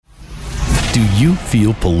Do you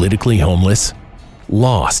feel politically homeless?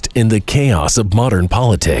 Lost in the chaos of modern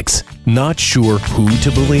politics? Not sure who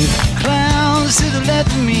to believe? Clowns to the left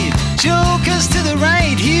of me, jokers to the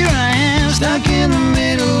right. Here I am, stuck in the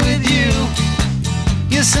middle with you.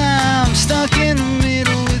 Yes, I'm stuck in the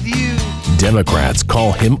middle with you. Democrats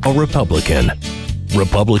call him a Republican.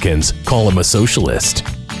 Republicans call him a socialist.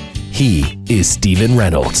 He is Stephen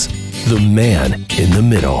Reynolds, the man in the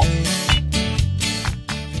middle.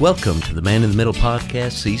 Welcome to the Man in the Middle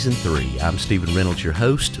podcast, Season 3. I'm Stephen Reynolds, your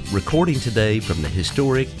host, recording today from the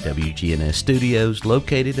historic WGNS studios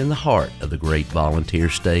located in the heart of the great volunteer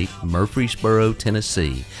state, Murfreesboro,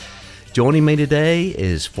 Tennessee. Joining me today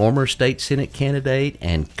is former state Senate candidate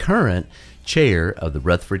and current chair of the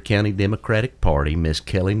Rutherford County Democratic Party, Miss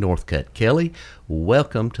Kelly Northcutt. Kelly,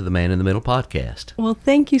 welcome to the Man in the Middle podcast. Well,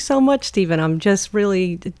 thank you so much, Stephen. I'm just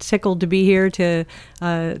really tickled to be here to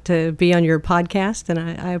be on your podcast, and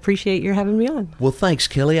I appreciate your having me on. Well, thanks,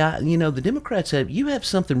 Kelly. The Democrats you have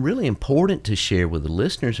something really important to share with the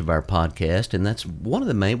listeners of our podcast, and that's one of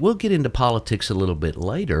the main. We'll get into politics a little bit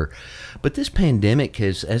later, but this pandemic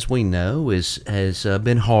has, as we know, has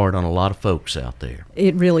been hard on a lot of folks out there.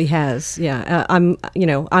 It really has. Yeah, I'm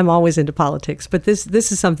always into politics, but this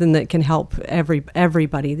is something that can help everybody.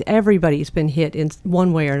 Everybody's been hit in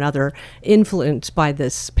one way or another, influenced by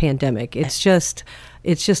this pandemic. It's just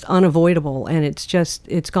unavoidable, and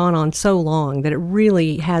it's gone on so long that it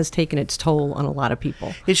really has taken its toll on a lot of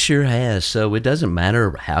people. It sure has. So it doesn't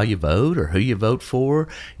matter how you vote or who you vote for,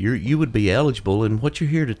 you would be eligible. And what you're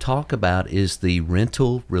here to talk about is the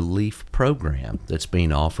rental relief program that's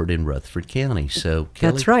being offered in Rutherford County. So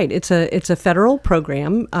Kelly? That's right. It's a federal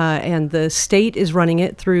program, and the state is running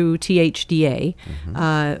it through THDA.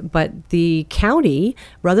 Mm-hmm. But the county,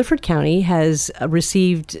 Rutherford County, has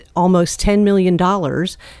received almost $10 million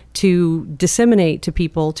to disseminate to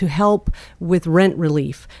people to help with rent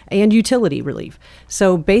relief and utility relief.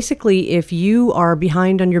 So basically, if you are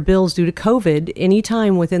behind on your bills due to COVID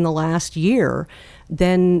anytime within the last year,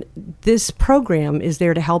 then this program is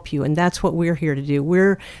there to help you, and that's what we're here to do.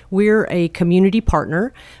 We're a community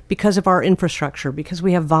partner because of our infrastructure, because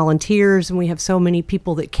we have volunteers and we have so many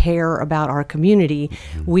people that care about our community.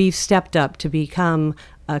 Mm-hmm. We've stepped up to become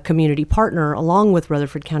a community partner along with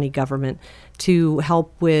Rutherford County government to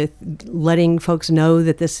help with letting folks know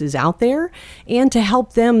that this is out there and to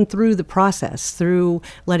help them through the process, through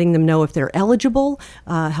letting them know if they're eligible,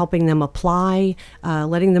 helping them apply,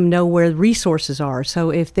 letting them know where resources are.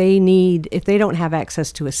 So if they don't have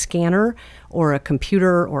access to a scanner or a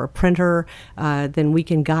computer or a printer, then we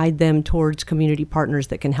can guide them towards community partners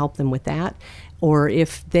that can help them with that. Or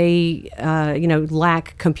if they,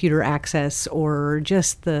 lack computer access or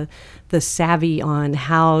just the savvy on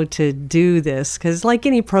how to do this, because like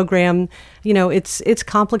any program, it's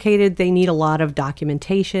complicated. They need a lot of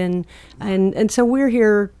documentation, and so we're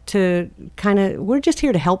here to we're just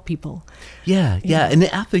here to help people. Yeah, and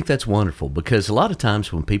I think that's wonderful, because a lot of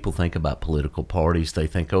times when people think about political parties, they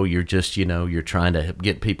think, oh, you're just, you're trying to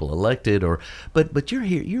get people elected, but you're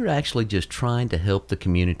here, you're actually just trying to help the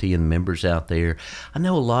community and members out there. I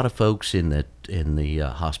know a lot of folks in the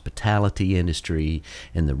hospitality industry,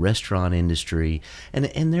 in the restaurant industry,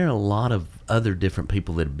 and there are a lot of other different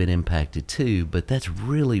people that have been impacted too, but that's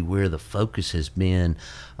really where the focus has been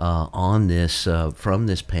on this from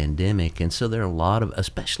this pandemic. And so there are a lot of,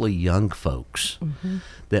 especially young folks, mm-hmm.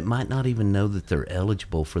 that might not even know that they're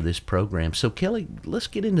eligible for this program. So Kelly, let's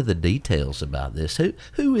get into the details about this.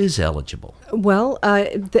 Who is eligible? Well,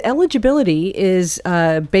 the eligibility is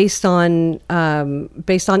based on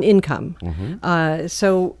income. Mm-hmm.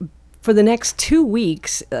 So for the next 2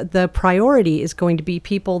 weeks, the priority is going to be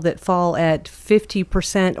people that fall at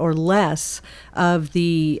 50% or less of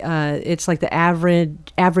the, it's like the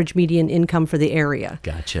average median income for the area.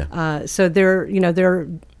 Gotcha. So there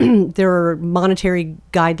are monetary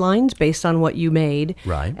guidelines based on what you made.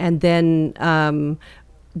 Right. And then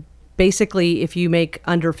basically, if you make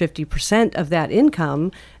under 50% of that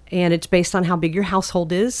income, and it's based on how big your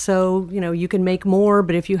household is. So, you can make more,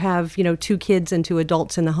 but if you have, 2 kids and 2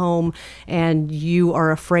 adults in the home and you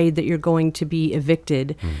are afraid that you're going to be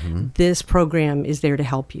evicted, mm-hmm. this program is there to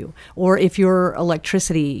help you. Or if your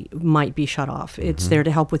electricity might be shut off, it's mm-hmm. there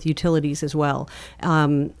to help with utilities as well.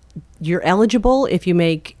 You're eligible if you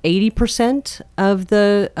make 80% of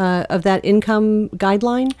that income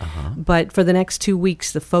guideline, uh-huh. but for the next 2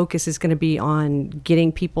 weeks, the focus is going to be on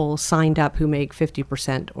getting people signed up who make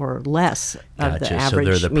 50% or less of the average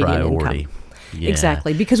so they're the median priority. income.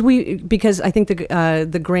 exactly. Because I think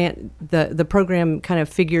the program kind of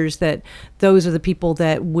figures that those are the people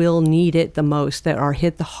that will need it the most, that are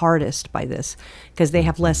hit the hardest by this, because they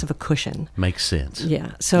have less of a cushion. Makes sense.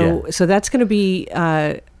 Yeah. So that's going to be.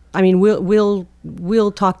 I mean,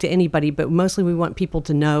 we'll talk to anybody, but mostly we want people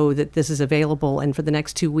to know that this is available, and for the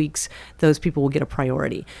next 2 weeks, those people will get a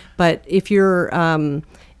priority. But if your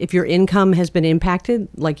income has been impacted,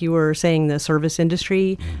 like you were saying, the service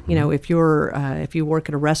industry, you know, if you work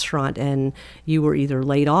at a restaurant and you were either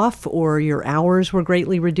laid off or your hours were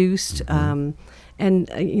greatly reduced.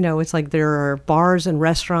 And, you know, it's like there are bars and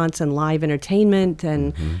restaurants and live entertainment.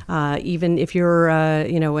 And even if you're,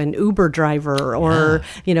 you know, an Uber driver or,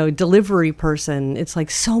 you know, delivery person, it's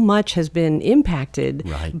like so much has been impacted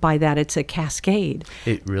by that. It's a cascade.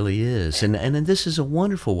 It really is. And this is a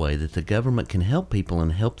wonderful way that the government can help people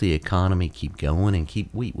and help the economy keep going and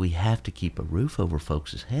we have to keep a roof over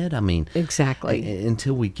folks' head. I mean, exactly.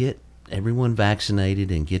 Until we get everyone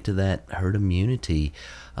vaccinated and get to that herd immunity,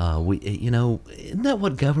 you know, isn't that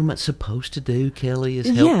what government's supposed to do, Kelly, is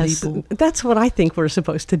help people? Yes, that's what I think we're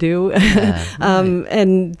supposed to do.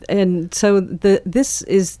 And so this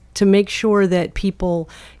is to make sure that people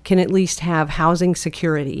can at least have housing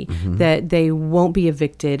security, that they won't be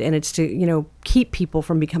evicted, and it's to, you know, keep people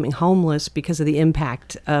from becoming homeless because of the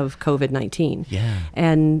impact of COVID-19. Yeah.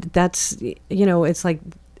 And that's, you know, it's like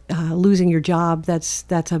losing your job. That's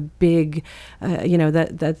a big, you know,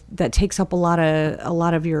 that takes up a lot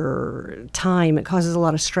of your time. It causes a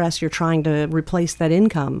lot of stress. You're trying to replace that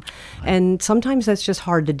income, and sometimes that's just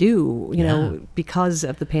hard to do, you know, because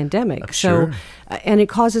of the pandemic. Sure. So, and it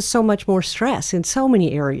causes so much more stress in so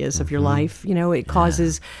many areas of your life. You know, it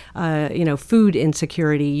causes, you know, food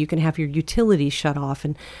insecurity. You can have your utilities shut off,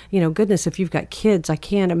 and, you know, goodness, if you've got kids, I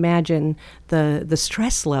can't imagine the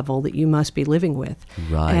stress level that you must be living with.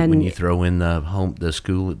 Right. And when you throw in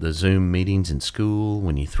the Zoom meetings in school,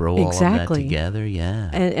 when you throw all of that together,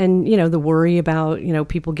 and you know, the worry about, you know,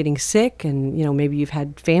 people getting sick, and, you know, maybe you've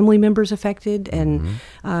had family members affected, and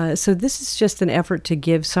so this is just an effort to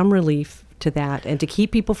give some relief to that and to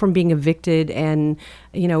keep people from being evicted. And,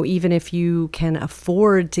 you know, even if you can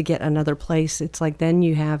afford to get another place, it's like then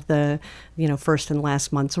you have the, you know, first and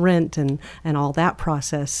last month's rent and all that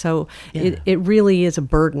process. So it really is a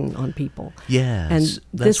burden on people. Yeah. And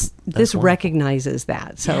this recognizes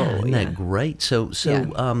that. So isn't that great? So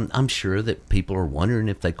I'm sure that people are wondering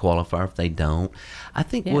if they qualify or if they don't. I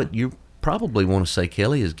think what you probably want to say,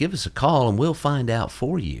 Kelly, is give us a call and we'll find out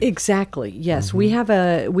for you. Exactly. Yes, we have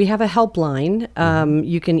a helpline.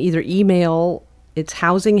 You can either email, it's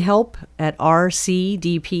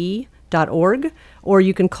housinghelp@rcdp.org, or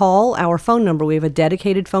you can call our phone number. We have a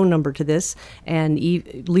dedicated phone number to this, and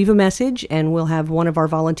leave a message, and we'll have one of our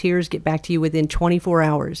volunteers get back to you within 24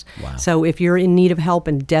 hours. Wow. So if you're in need of help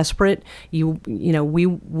and desperate, you know,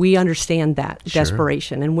 we understand that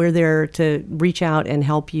desperation, and we're there to reach out and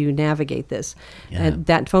help you navigate this. And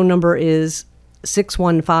that phone number is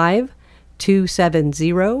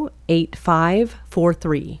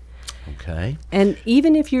 615-270-8543. Okay. And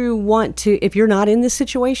even if you want to, if you're not in this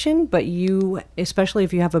situation, but you, especially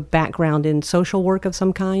if you have a background in social work of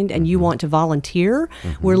some kind and you want to volunteer,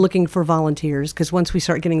 we're looking for volunteers, because once we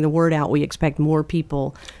start getting the word out, we expect more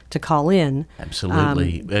people to call in.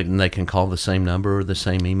 Absolutely. And they can call the same number or the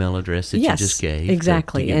same email address that you just gave.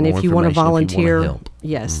 Exactly. To and if you want to volunteer,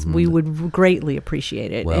 yes, we would greatly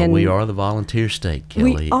appreciate it. Well, and we are the volunteer state,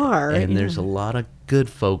 Kelly. We are. And there's a lot of good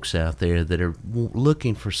folks out there that are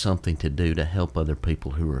looking for something to do to help other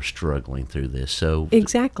people who are struggling through this. So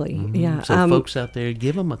exactly. Yeah. So folks out there,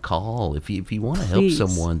 give them a call. If you want to help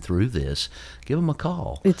someone through this, give them a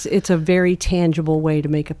call. It's a very tangible way to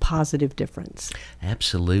make a positive difference.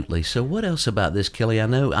 Absolutely. So what else about this, Kelly? I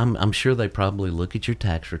know I'm sure they probably look at your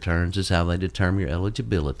tax returns as how they determine your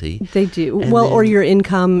eligibility. They do. And well, then, or your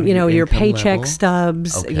income, you know, your income paycheck level.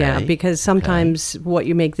 stubs. Okay. Yeah, because sometimes what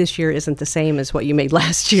you make this year isn't the same as what you made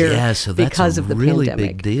last year. Yeah, so that's because a of the really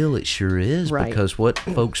pandemic. big deal. It sure is, Right. because what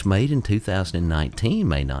folks made in 2019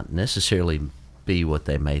 may not necessarily be what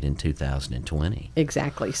they made in 2020.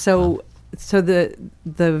 Exactly. So the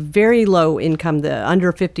very low income, the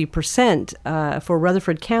under 50% for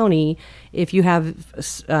Rutherford County, if you have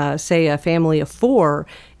say a family of 4,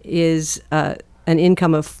 is an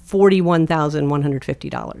income of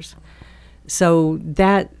 $41,150. So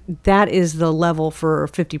that is the level for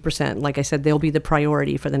 50%. Like I said, they'll be the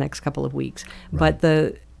priority for the next couple of weeks. Right. But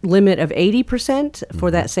the limit of 80%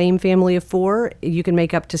 for that same family of 4, you can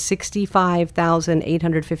make up to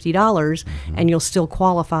 $65,850, and you'll still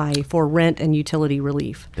qualify for rent and utility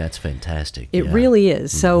relief. That's fantastic. It really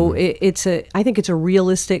is. So I think it's a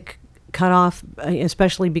realistic cut off,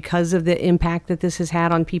 especially because of the impact that this has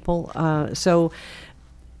had on people.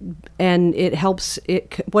 And it helps.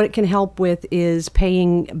 What it can help with is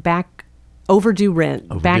paying back overdue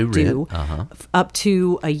rent, up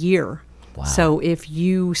to a year. Wow. So if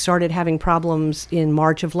you started having problems in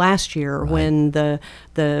March of last year when the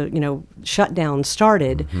shutdown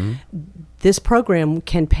started, this program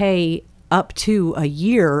can pay up to a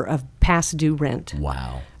year of past due rent.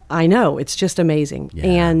 Wow. I know, it's just amazing. Yeah.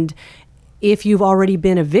 And if you've already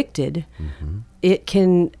been evicted, it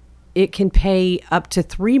can pay up to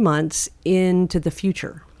 3 months into the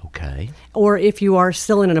future. Okay. Or if you are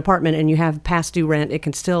still in an apartment and you have past due rent, it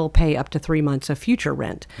can still pay up to 3 months of future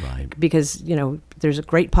rent. Right. Because, there's a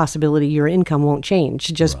great possibility your income won't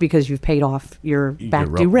change just because you've paid off your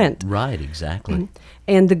back due rent. Right, exactly.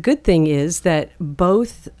 And the good thing is that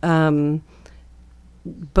both the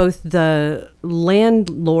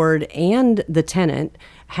landlord and the tenant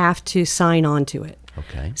have to sign on to it.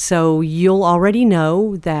 Okay. So you'll already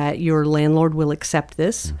know that your landlord will accept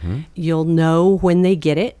this. You'll know when they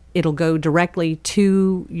get it. It'll go directly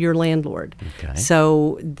to your landlord. Okay.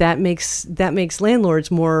 So that makes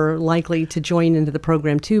landlords more likely to join into the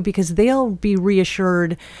program too, because they'll be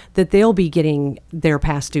reassured that they'll be getting their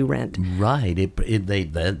past due rent. Right.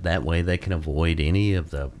 That way they can avoid any of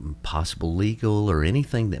the possible legal or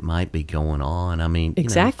anything that might be going on. I mean,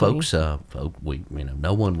 exactly.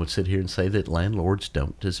 No one would sit here and say that landlords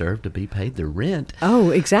don't deserve to be paid their rent. Oh,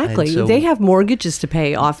 exactly. So, they have mortgages to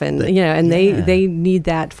pay often, they need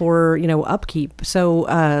that for upkeep. So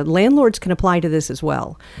landlords can apply to this as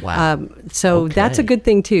well. Wow. So that's a good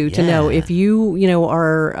thing too to know if you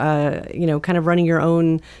are kind of running your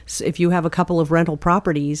own. If you have a couple of rental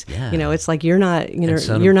properties, it's like you're not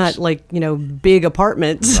you're not like big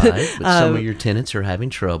apartments. Right. But some of your tenants are having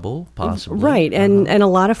trouble, possibly. Right. And a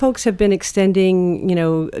lot of folks have been extending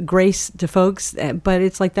grace to folks, but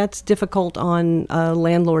it's like that's difficult on a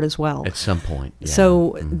landlord as well. At some point. Yeah.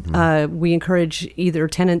 So we encourage either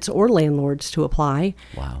tenants or landlords to apply.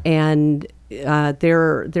 Wow. And there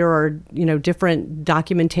are different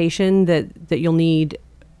documentation that you'll need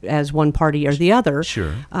as one party or the other.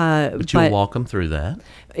 Sure. But you'll walk them through that.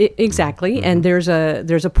 Exactly. And there's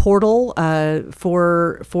a portal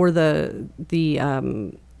for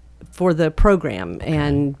the program,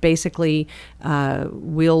 and basically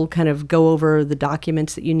we'll kind of go over the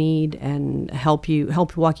documents that you need and help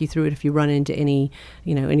walk you through it if you run into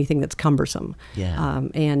anything that's cumbersome. Yeah.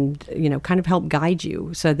 And kind of help guide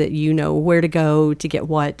you so that you know where to go to get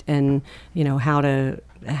what, and how to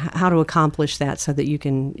accomplish that so that you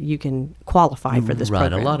can qualify for this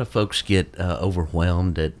program. Right. A lot of folks get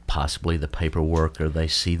overwhelmed at possibly the paperwork, or they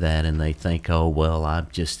see that and they think, oh, well,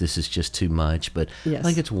 this is just too much. But Yes. I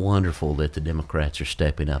think it's wonderful that the Democrats are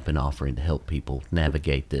stepping up and offering to help people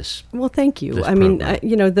navigate this. Well, thank you. this I mean, program.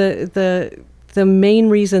 the main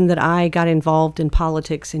reason that I got involved in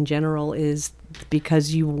politics in general is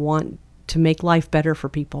because you want to make life better for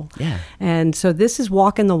people. Yeah. And so this is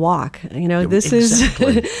walking the walk. This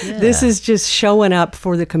Exactly. this is just showing up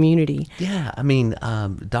for the community. Yeah, I mean,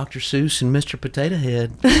 Dr. Seuss and Mr. Potato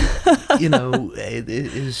Head,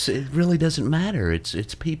 it really doesn't matter.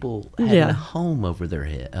 It's people having a home over their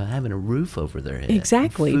head, having a roof over their head.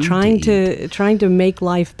 Exactly. food Trying eat. to make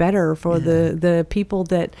life better for the people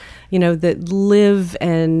that that live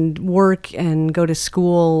and work and go to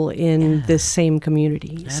school in this same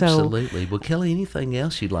community. Absolutely. Well, Kelly, anything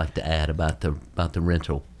else you'd like to add about the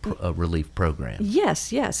rental relief program?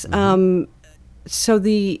 Yes.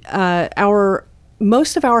 So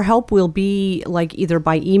most of our help will be like either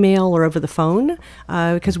by email or over the phone,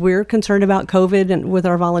 because we're concerned about COVID and with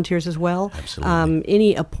our volunteers as well. Absolutely.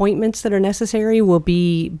 Any appointments that are necessary will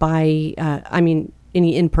be by,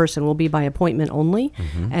 any in-person will be by appointment only.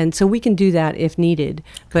 And so we can do that if needed.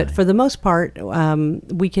 But for the most part,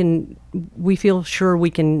 we feel sure we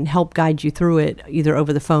can help guide you through it either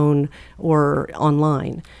over the phone or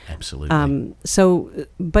online. Absolutely.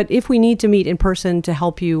 But if we need to meet in person to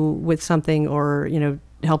help you with something or,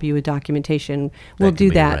 help you with documentation, we'll do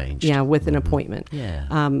that arranged. with an appointment. Yeah.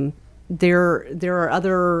 There are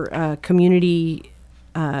other community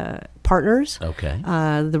partners. Okay.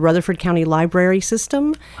 The Rutherford County Library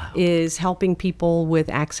System is helping people with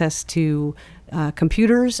access to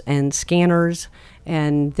computers and scanners,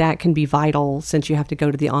 and that can be vital since you have to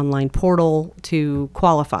go to the online portal to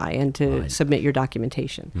qualify and to submit your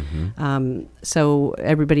documentation. So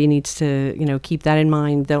everybody needs to keep that in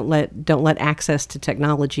mind. Don't let access to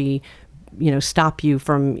technology stop you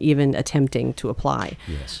from even attempting to apply.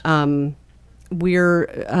 Yes.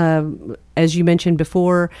 we're, as you mentioned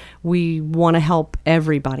before, we want to help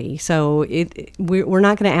everybody. So we're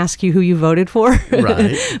not going to ask you who you voted for.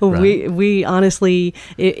 Right. We honestly,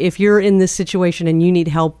 if you're in this situation and you need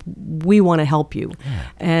help, we want to help you. Yeah.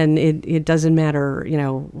 And it doesn't matter,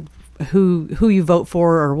 who you vote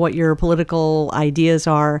for or what your political ideas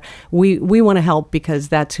are. We want to help because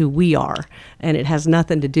that's who we are, and it has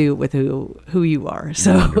nothing to do with who you are.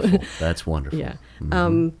 So Wonderful. That's wonderful. yeah.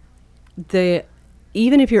 Mm-hmm.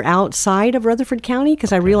 Even if you're outside of Rutherford County,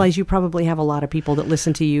 because I realize you probably have a lot of people that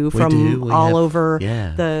listen to you from all over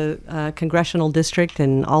the congressional district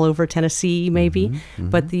and all over Tennessee, maybe. Mm-hmm.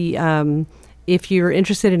 But if you're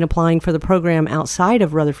interested in applying for the program outside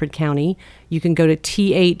of Rutherford County, you can go to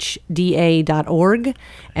thda.org,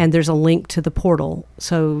 and there's a link to the portal,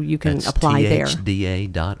 so you can apply there.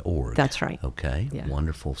 thda.org. That's right. Okay, yeah.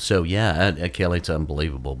 Wonderful. So, Kelly, it's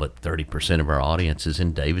unbelievable, but 30% of our audience is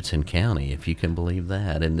in Davidson County, if you can believe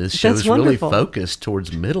that. And this show is really focused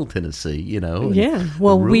towards Middle Tennessee, Yeah,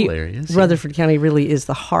 well, rural areas. Rutherford County really is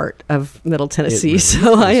the heart of Middle Tennessee, really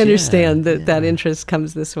so I understand that that interest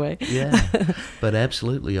comes this way. Yeah, but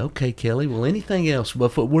absolutely. Okay, Kelly, well, anything else?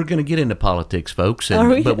 Before we're going to get into politics, folks,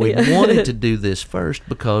 but we wanted to do this first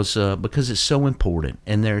because it's so important,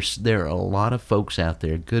 and there are a lot of folks out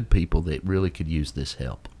there, good people, that really could use this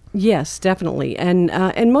help. Yes, definitely.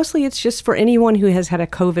 And mostly it's just for anyone who has had a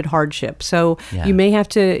COVID hardship. So you may have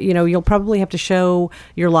to, you'll probably have to show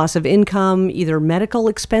your loss of income, either medical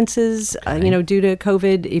expenses, due to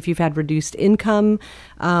COVID. If you've had reduced income,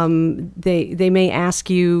 they may ask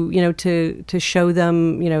you, to show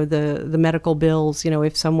them, the medical bills,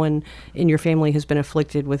 if someone in your family has been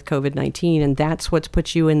afflicted with COVID-19 and that's what's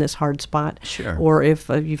put you in this hard spot. Sure. Or if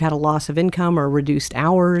you've had a loss of income or reduced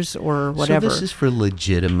hours or whatever. So this is for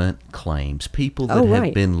legitimate claims, people that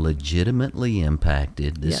have been legitimately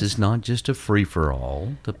impacted. This is not just a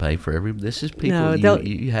free-for-all to pay for this is people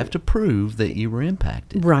you have to prove that you were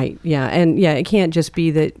impacted. Right. Yeah. And it can't just be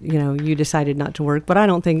that, you decided not to work, but I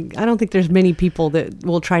don't think there's many people that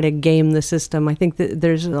will try to game the system. I think that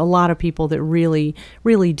there's a lot of people that really,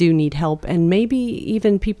 really do need help, and maybe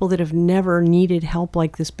even people that have never needed help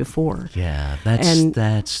like this before. Yeah.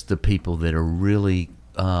 That's the people that are really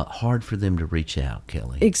hard for them to reach out,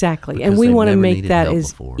 Kelly. Exactly. And we want to make that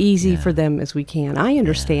as easy for them as we can. I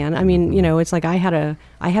understand. I mean, it's like I had a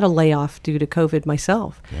layoff due to COVID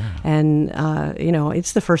myself. Yeah. And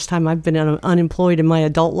it's the first time I've been unemployed in my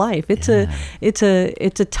adult life. It's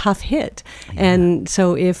a tough hit. Yeah. And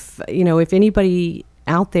so if anybody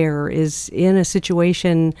out there is in a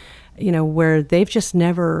situation where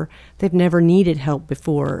they've never needed help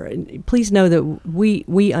before, please know that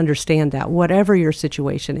we understand that whatever your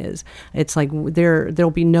situation is. It's like there'll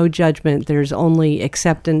be no judgment. There's only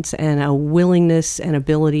acceptance and a willingness and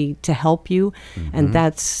ability to help you. Mm-hmm. And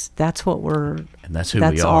that's what we're, and that's who we are.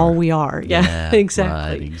 That's all we are. Yeah,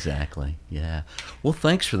 exactly. Right, exactly. Yeah. Well,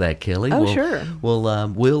 thanks for that, Kelly. Sure.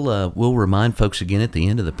 We'll remind folks again at the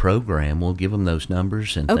end of the program. We'll give them those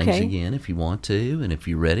numbers and things again if you want to, and if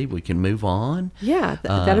you're ready, we can move on. Yeah,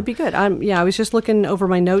 that'd be good. I was just looking over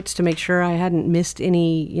my notes to make sure I hadn't missed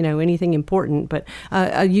anything important. But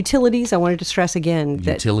utilities, I wanted to stress again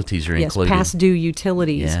that utilities are included. Yes, past due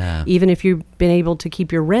utilities. Yeah. Even if you've been able to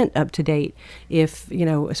keep your rent up to date,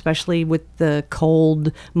 especially with the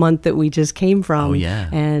cold month that we just came from. Oh yeah.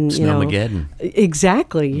 And Snowmageddon.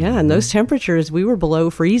 Exactly. Yeah. Mm-hmm. And those temperatures, we were below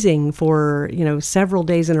freezing for several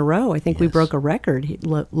days in a row. I think we broke a record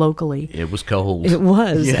locally. It was cold. It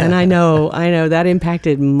was, and I know that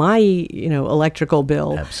impacted my electrical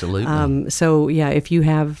bill. Absolutely. So if you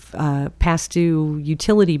have past due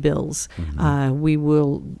utility bills,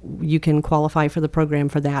 you can qualify for the program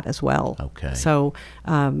for that as well. Okay. So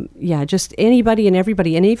just anybody and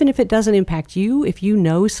everybody, and even if it doesn't impact you, if you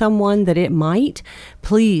know someone that it might,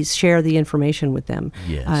 please share the information with them.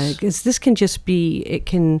 Yes. Because this can just be, it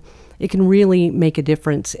can really make a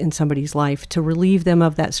difference in somebody's life to relieve them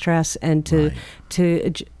of that stress and to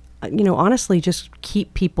honestly just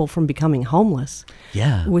keep people from becoming homeless.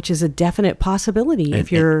 Yeah. Which is a definite possibility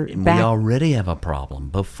if you're back. We already have a problem.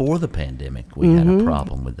 Before the pandemic, we had a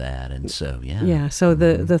problem with that. And so, Yeah, so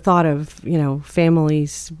the thought of,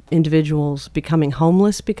 families, individuals becoming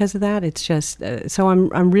homeless because of that, it's just, so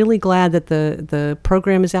I'm really glad that the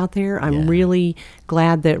program is out there. I'm really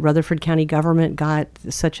glad that Rutherford County government got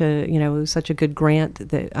such a good grant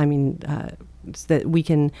that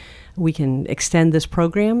we can extend this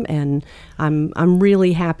program, and I'm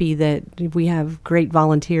really happy that we have great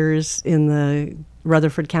volunteers in the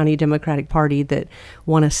Rutherford County Democratic Party that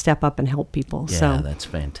want to step up and help people. Yeah, So that's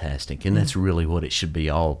fantastic. And that's really what it should be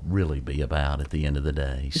about at the end of the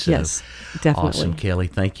day. So, yes, definitely. Awesome, Kelly.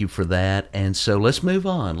 Thank you for that. And so let's move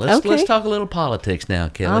on. Let's talk a little politics now,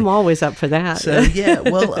 Kelly. I'm always up for that. So, yeah,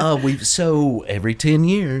 well, so every 10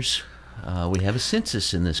 years, we have a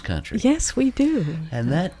census in this country. Yes, we do.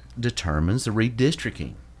 And that determines the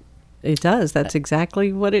redistricting. It does. That's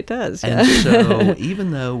exactly what it does. And so even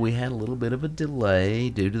though we had a little bit of a delay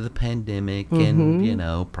due to the pandemic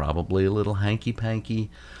and, probably a little hanky-panky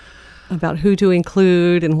about who to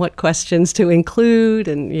include and what questions to include,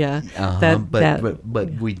 and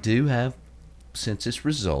but we do have census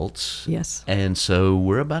results. Yes. And so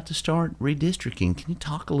we're about to start redistricting. Can you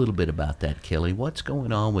talk a little bit about that, Kelly? What's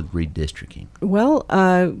going on with redistricting? Well,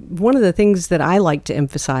 one of the things that I like to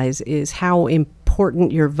emphasize is how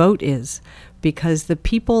important your vote is, because the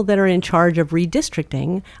people that are in charge of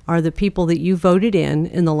redistricting are the people that you voted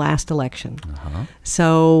in the last election.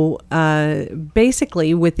 So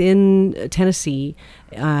basically within Tennessee,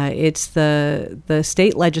 it's the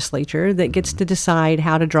state legislature that gets to decide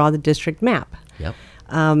how to draw the district map. Yep.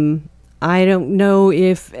 I don't know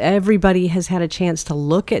if everybody has had a chance to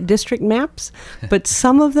look at district maps, but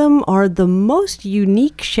some of them are the most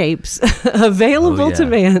unique shapes available to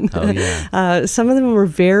man. Some of them are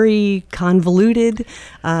very convoluted,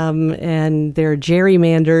 and they're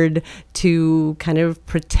gerrymandered to kind of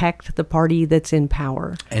protect the party that's in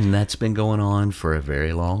power. And that's been going on for a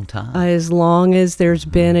very long time. As long as there's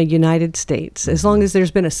been a United States, as long as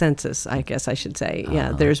there's been a census, I guess I should say.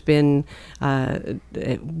 Yeah, there's been,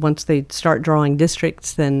 once they start drawing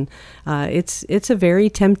districts, then it's a very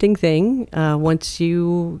tempting thing once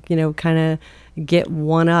you kind of get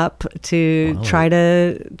one up to try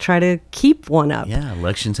to keep one up. Yeah,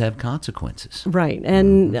 elections have consequences. Right.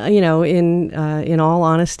 And in all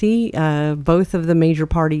honesty, both of the major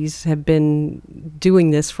parties have been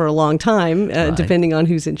doing this for a long time, depending on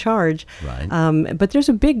who's in charge. Right. But there's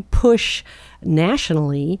a big push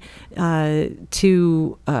nationally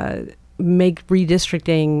to make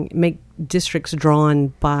districts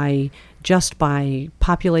drawn by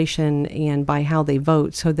population and by how they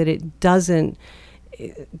vote, so that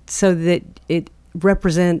it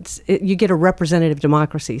represents, you get a representative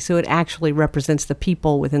democracy. So it actually represents the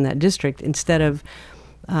people within that district, instead of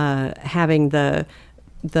having the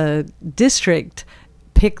district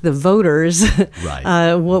pick the voters.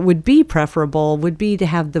 Right. What would be preferable would be to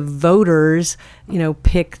have the voters,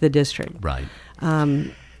 pick the district. Right.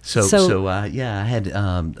 I had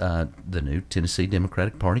the new Tennessee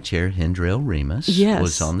Democratic Party chair, Hendrell Remus,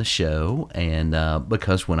 was on the show, and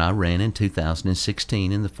because when I ran in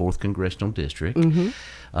 2016 in the 4th Congressional District,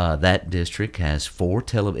 that district has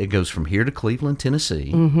it goes from here to Cleveland,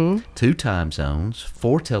 Tennessee, 2 time zones,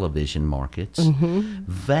 4 television markets,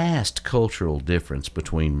 vast cultural difference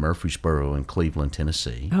between Murfreesboro and Cleveland,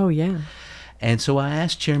 Tennessee. Oh, yeah. And so I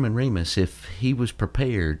asked Chairman Remus if he was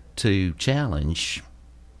prepared to challenge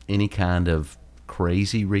any kind of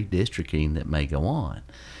crazy redistricting that may go on.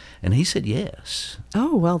 And he said yes.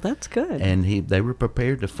 Oh, well, that's good. And they were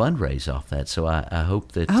prepared to fundraise off that. So I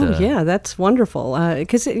hope that. Oh, yeah, that's wonderful.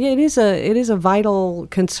 Because it is a vital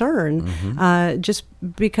concern. Just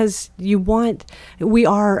because we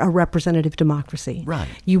are a representative democracy. Right.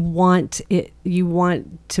 You want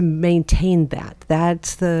to maintain that.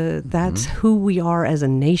 That's who we are as a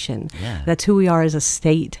nation. Yeah. That's who we are as a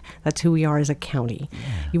state. That's who we are as a county.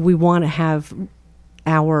 Yeah. We want to have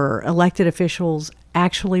our elected officials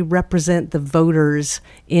actually represent the voters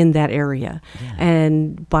in that area. Yeah.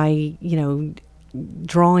 And by,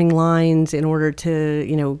 drawing lines in order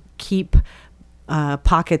to, keep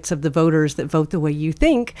pockets of the voters that vote the way you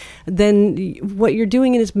think, then what you're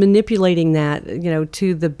doing is manipulating that,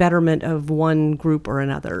 to the betterment of one group or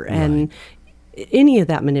another. Right. And any of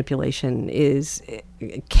that manipulation is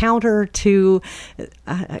counter to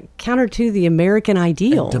the American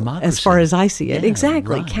ideal, as far as I see it. Yeah,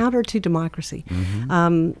 exactly, right. Counter to democracy.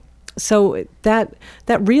 So that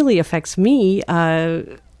really affects me.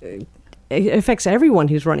 It affects everyone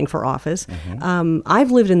who's running for office. I've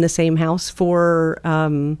lived in the same house for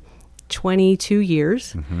 22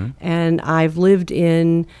 years, and I've lived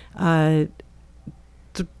in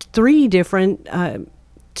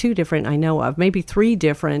two different, I know of, maybe 3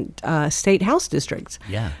 different state house districts.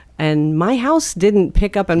 Yeah. And my house didn't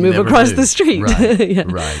pick up and move across the street. Right. Yeah.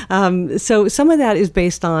 Right. So some of that is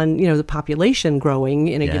based on, the population growing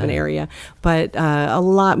in a given area. But a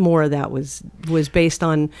lot more of that was based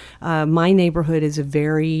on my neighborhood is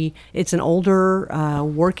it's an older,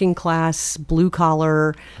 working class, blue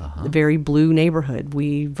collar, very blue neighborhood.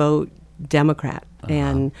 We vote Democrat.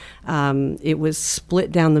 and it was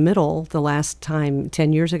split down the middle the last time,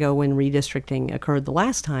 10 years ago when redistricting occurred the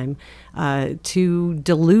last time, to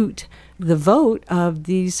dilute the vote of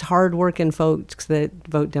these hard-working folks that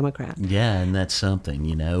vote Democrat. Yeah, and that's something,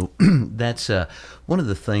 that's one of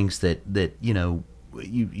the things that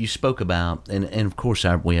you spoke about, and of course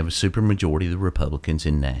we have a supermajority of the Republicans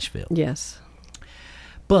in Nashville. Yes.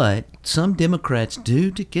 But some Democrats do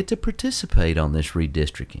get to participate on this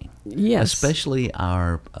redistricting. Yes. Especially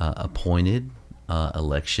our appointed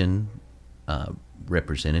election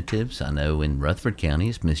representatives. I know in Rutherford County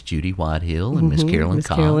it's Miss Judy Whitehill and Miss Carolyn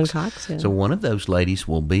Cox. Carolyn Cox, yeah. So one of those ladies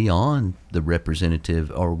will be on the representative,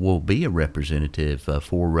 or will be a representative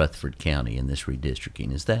for Rutherford County in this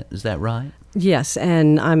redistricting. Is that right? Yes,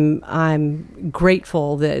 and I'm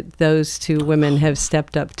grateful that those two women have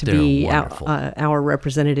stepped up to be our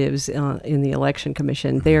representatives in the election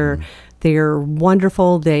commission. They're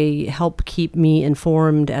wonderful. They help keep me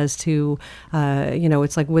informed as to,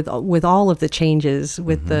 it's like with all of the changes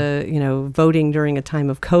with the, voting during a time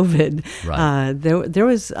of COVID. Right.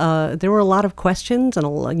 There were a lot of questions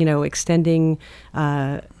and extending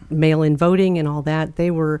mail-in voting and all that.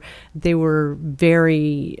 They were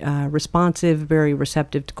very responsive, very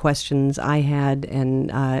receptive to questions I had,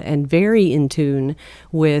 and very in tune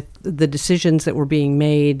with the decisions that were being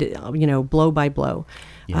made, blow by blow.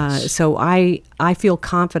 Yes. So I feel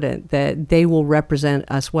confident that they will represent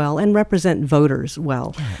us well and represent voters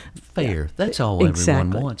well. Yeah, fair. That's all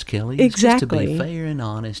everyone wants, Kelly. It's exactly. Just to be fair and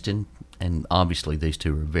honest, and obviously these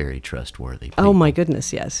two are very trustworthy people. Oh my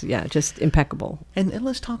goodness, yes. Yeah, just impeccable. And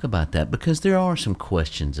let's talk about that, because there are some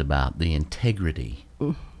questions about the integrity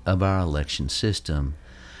of our election system.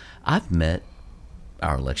 I've met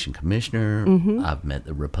our election commissioner, I've met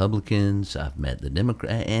the Republicans, I've met the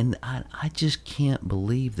Democrats, and I just can't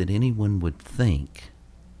believe that anyone would think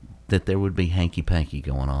that there would be hanky-panky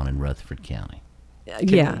going on in Rutherford County.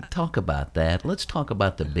 Can we talk about that? Let's talk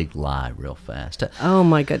about the big lie real fast. Oh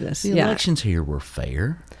my goodness. The elections here were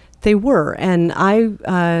fair. They were, and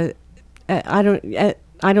I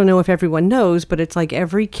don't know if everyone knows, but it's like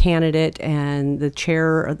every candidate and the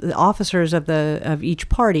chair, the officers of each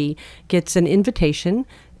party gets an invitation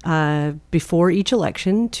before each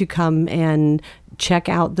election to come and check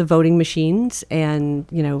out the voting machines and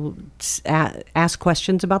ask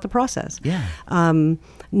questions about the process. Yeah.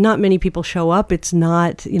 Not many people show up. It's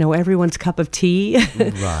not, everyone's cup of tea.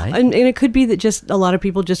 Right. and it could be that just a lot of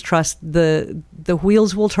people just trust the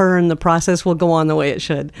wheels will turn, the process will go on the way it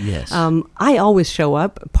should. Yes. I always show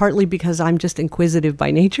up, partly because I'm just inquisitive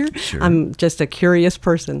by nature. Sure. I'm just a curious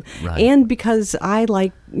person. Right. And because I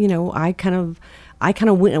like, I kind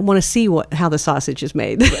of want to see how the sausage is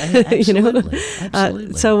made. Absolutely.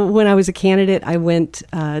 Absolutely. So when I was a candidate, I went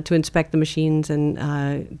to inspect the machines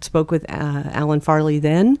and spoke with Alan Farley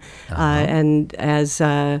then. And as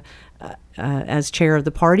chair of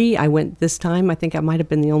the party, I went this time. I think I might have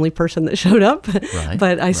been the only person that showed up. Right,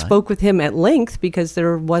 but I spoke with him at length because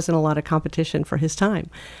there wasn't a lot of competition for his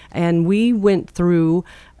time. And we went through...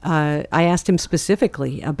 I asked him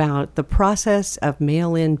specifically about the process of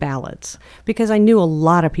mail-in ballots because I knew a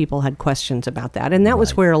lot of people had questions about that. And that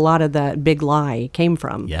was where a lot of that big lie came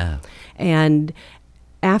from. Yeah. And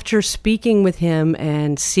after speaking with him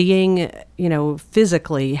and seeing,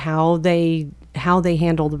 physically how they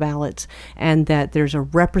handle the ballots, and that there's a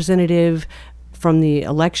representative from the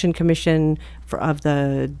election commission of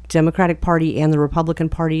the Democratic Party and the Republican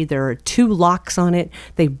Party. There are two locks on it.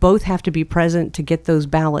 They both have to be present to get those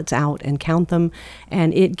ballots out and count them.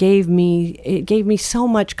 And it gave me so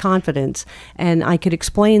much confidence. And I could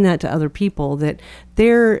explain that to other people that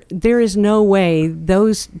there is no way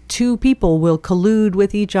those two people will collude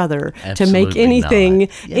with each other to make anything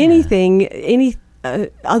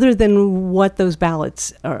other than what those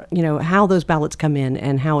ballots are, how those ballots come in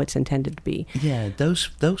and how it's intended to be. Yeah, those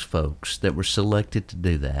folks that were selected to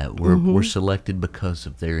do that were selected because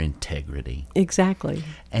of their integrity. Exactly.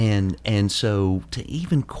 And so to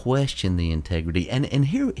even question the integrity, and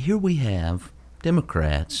here we have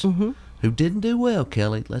Democrats who didn't do well,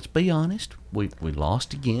 Kelly. Let's be honest. We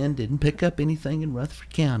lost again, didn't pick up anything in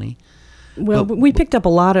Rutherford County. Well, we picked up a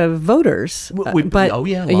lot of voters, a lot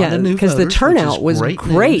of new because the voters, turnout was great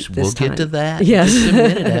great this we'll time. Get to that yes. in just a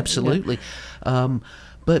minute, absolutely.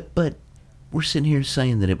 But we're sitting here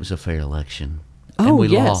saying that it was a fair election, and we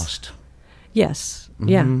lost. Yes.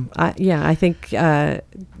 I think I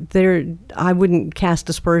wouldn't cast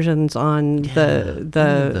aspersions on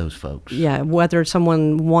those folks. Yeah, whether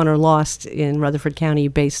someone won or lost in Rutherford County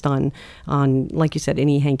based on like you said,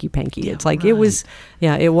 any hanky panky. It's like it was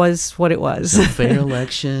what it was. It's a fair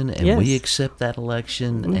election, and Yes. we accept that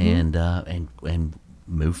election and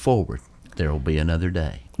move forward. There will be another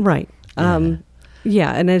day. Right. And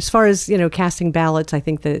as far as casting ballots, I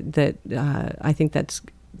think I think that's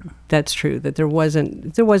true. That there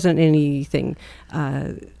wasn't anything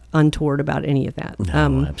untoward about any of that.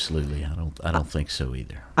 No, absolutely. I don't think so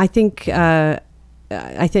either. I think I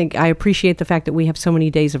appreciate the fact that we have so many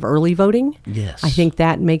days of early voting. Yes. I think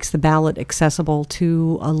that makes the ballot accessible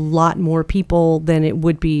to a lot more people than it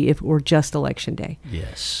would be if it were just election day.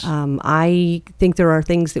 Yes. I think there are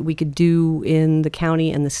things that we could do in the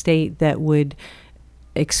county and the state that would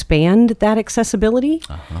expand that accessibility,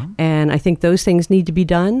 and I think those things need to be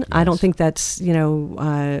done. Yes. I don't think that's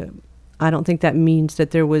I don't think that means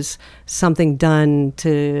that there was something done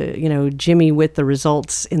to jimmy with the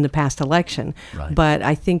results in the past election. Right. But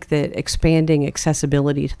I think that expanding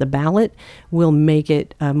accessibility to the ballot will make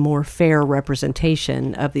it a more fair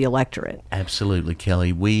representation of the electorate. Absolutely,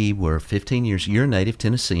 Kelly. We were 15 years. You're a native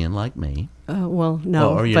Tennessean like me. Well, no.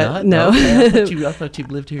 Oh, are you but not? No. Okay. I thought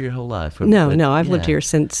you've lived here your whole life. No, I've lived here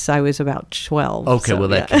since I was about 12. Okay, well,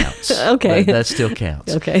 that counts. Okay. That still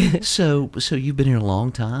counts. Okay. So you've been here a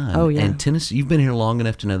long time. Oh, yeah. And Tennessee, you've been here long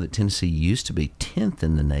enough to know that Tennessee used to be 10th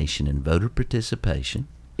in the nation in voter participation.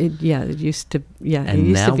 It used to. Yeah, And it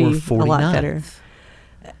used now to be we're a lot 49th. better.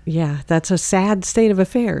 Yeah, that's a sad state of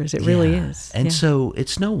affairs. It really Yeah. is. And Yeah. so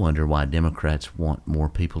it's no wonder why Democrats want more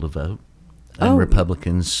people to vote and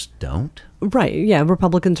Republicans don't. Right. Yeah.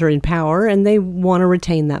 Republicans are in power and they want to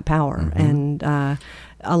retain that power. And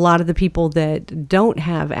a lot of the people that don't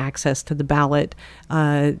have access to the ballot,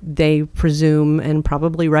 they presume, and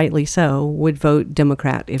probably rightly so, would vote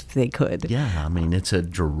Democrat if they could. Yeah, I mean, it's a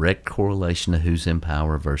direct correlation to who's in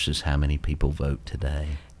power versus how many people vote today.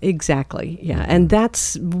 Exactly. Yeah, and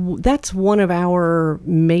that's one of our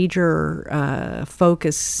major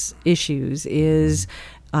focus issues is.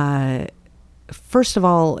 First of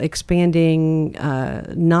all, expanding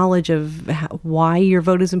knowledge of why your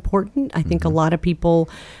vote is important. I think a lot of people,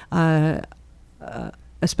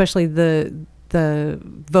 especially the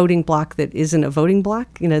voting bloc that isn't a voting bloc,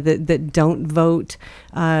 that don't vote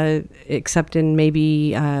except in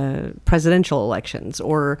maybe presidential elections,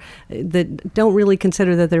 or that don't really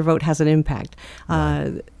consider that their vote has an impact.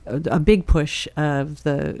 A big push of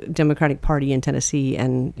the Democratic Party in Tennessee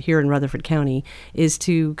and here in Rutherford County is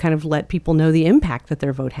to kind of let people know the impact that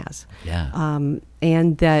their vote has. Yeah.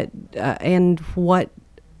 And that and what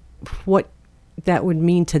that would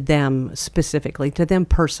mean to them specifically, to them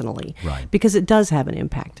personally, Right. because it does have an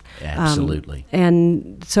impact. Absolutely.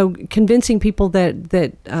 And so convincing people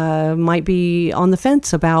that might be on the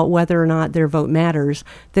fence about whether or not their vote matters,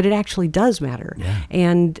 that it actually does matter. Yeah.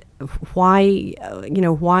 And why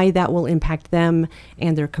that will impact them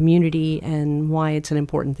and their community, and why it's an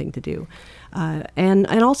important thing to do. And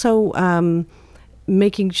also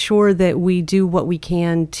making sure that we do what we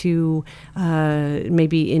can to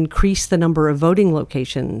maybe increase the number of voting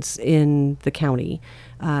locations in the county,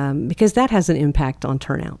 because that has an impact on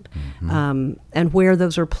turnout. And where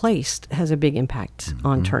those are placed has a big impact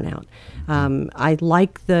on turnout. I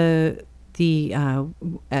like as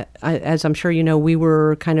I'm sure you know, we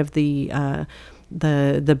were kind of the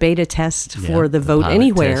beta test for the Vote pilot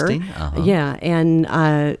Anywhere. testing. Yeah, and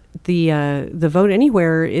the Vote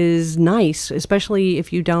Anywhere is nice, especially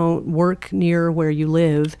if you don't work near where you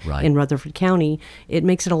live Right. in Rutherford County. It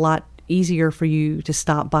makes it a lot easier for you to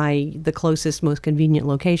stop by the closest, most convenient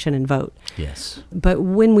location and vote. Yes. But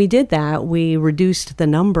when we did that, we reduced the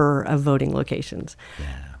number of voting locations. Yeah.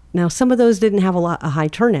 Now, some of those didn't have a high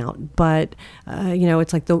turnout, but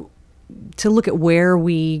it's like to look at where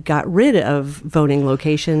we got rid of voting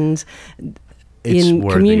locations It's in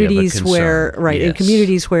worthy communities of a where concern. in Yes.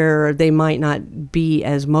 communities where they might not be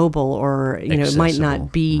as mobile, or it might Accessible.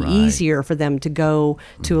 not be Right. easier for them to go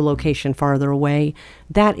to a location farther away.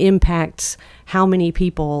 That impacts how many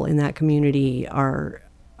people in that community are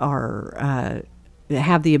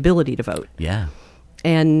have the ability to vote. Yeah.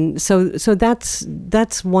 And so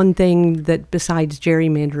that's one thing that, besides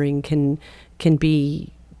gerrymandering, can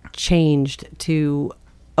be changed to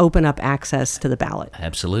open up access to the ballot.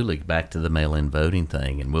 Absolutely. Back to the mail-in voting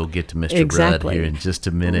thing, and we'll get to Mr. Exactly. Rudd here in just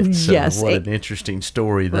a minute. So Yes. what an interesting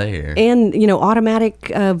story there. And,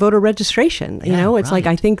 automatic voter registration. It's like,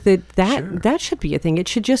 I right. think that Sure. should be a thing. It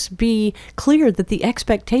should just be clear that the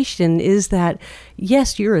expectation is that,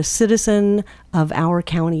 yes, you're a citizen of our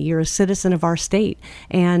county, you're a citizen of our state,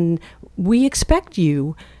 and we expect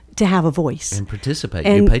you to have a voice And participate.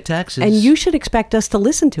 You pay taxes. and you should expect us to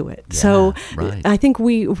listen to it. So right. I think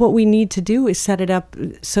what we need to do is set it up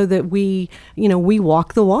so that we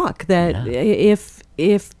walk the walk, that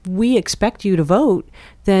if we expect you to vote,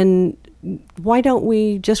 then why don't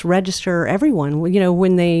we just register everyone?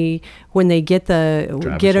 When they get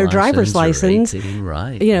our driver's license, 18,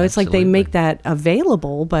 right? It's like they make Absolutely. that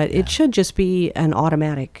available, but it should just be an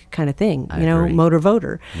automatic kind of thing. I agree. Motor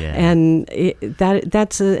voter, Yeah. and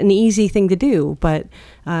that's an easy thing to do, but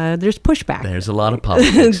there's pushback. There's a lot of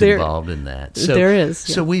politics There- involved in that. there is,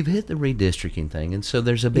 So yeah. we've hit the redistricting thing, and so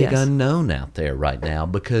there's a big Yes. unknown out there right now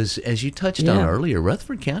because, as you touched on Yeah. earlier,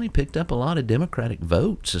 Rutherford County picked up a lot of Democratic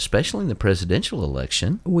votes, especially in the presidential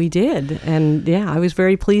election. We did, and I was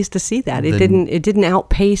very pleased to see that. It Then- didn't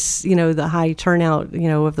outpace the high turnout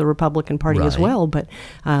of the Republican Party as Right. well. But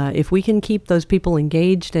if we can keep those people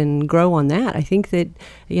engaged and grow on that, I think that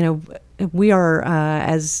we are,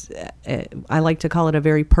 as I like to call it, a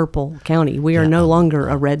very purple county. We are no longer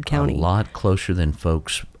a red county. A lot closer than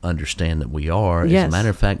folks understand that we are. As Yes. a matter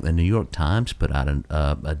of fact, the New York Times put out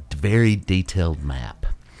a very detailed map,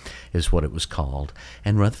 is what it was called.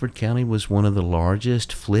 And Rutherford County was one of the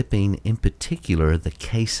largest, flipping, in particular, the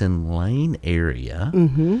Cason Lane area,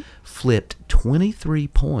 flipped 23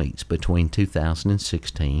 points between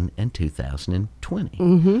 2016 and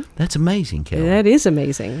 2020. That's amazing, Kelly. That is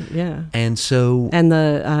amazing, yeah. And so... And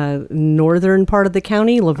the northern part of the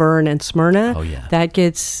county, Laverne and Smyrna, Oh, yeah. that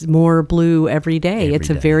gets more blue every day. Every It's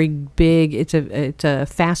a day. very big, it's a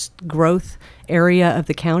fast growth area of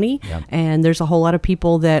the county, Yep. and there's a whole lot of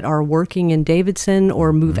people that are working in Davidson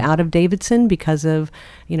or move Mm-hmm. out of Davidson because of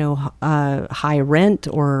high rent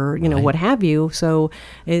or Right. what have you. So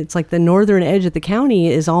it's like the northern edge of the county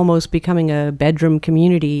is almost becoming a bedroom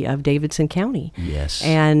community of Davidson County. Yes.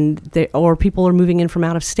 And or people are moving in from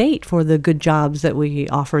out of state for the good jobs that we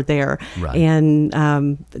offer there. Right.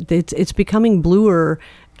 And it's becoming bluer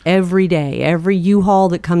every day. Every U-Haul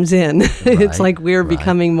that comes in, it's Right, like we're right.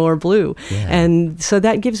 becoming more blue. Yeah. And so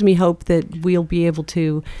that gives me hope that we'll be able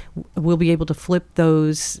to flip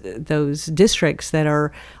those districts that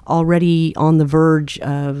are already on the verge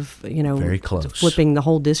of Very close. flipping the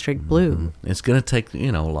whole district blue. It's going to take, a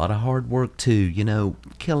lot of hard work, too.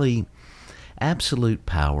 Kelly, absolute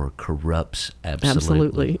power corrupts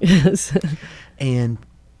absolutely. Yes. And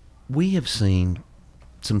we have seen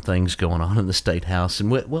some things going on in the State House,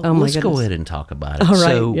 and Oh, my let's go goodness. ahead and talk about it.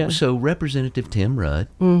 All right, So Representative Tim Rudd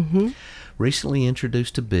recently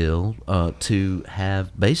introduced a bill to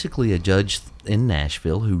have basically a judge in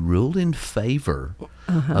Nashville who ruled in favor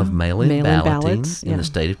of mail-in Mail-in balloting ballots, in yeah. the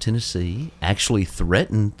state of Tennessee, actually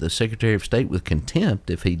threatened the Secretary of State with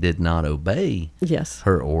contempt if he did not obey Yes.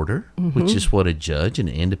 her order, which is what a judge, an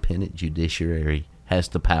independent judiciary, has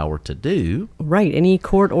the power to do. Right. Any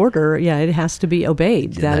court order, it has to be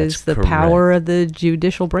obeyed. That That's is the correct. power of the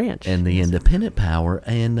judicial branch. And the independent power,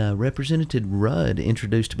 and Representative Rudd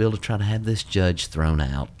introduced a bill to try to have this judge thrown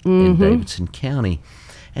out in Davidson County.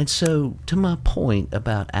 And so, to my point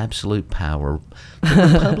about absolute power,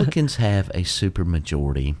 the Republicans have a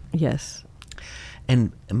supermajority. Yes.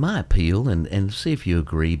 And my appeal, and see if you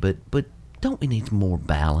agree, but don't we need more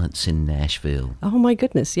balance in Nashville? Oh my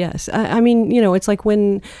goodness, yes. I mean, it's like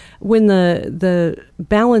when the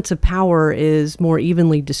balance of power is more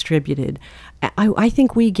evenly distributed, I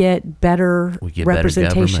think we get better We get better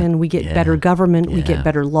representation, government. we get Yeah. better government, we Yeah. get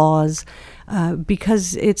better laws,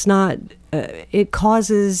 because it's not. It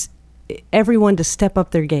causes everyone to step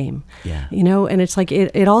up their game. Yeah. And it's like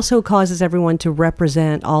it also causes everyone to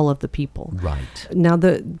represent all of the people. Right. Now,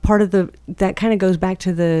 the part of that kind of goes back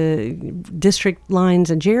to the district lines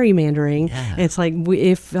and gerrymandering. Yeah. It's like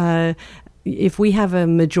if we have a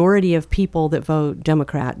majority of people that vote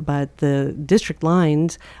Democrat, but the district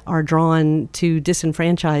lines are drawn to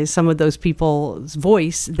disenfranchise some of those people's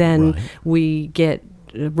voice, then Right. we get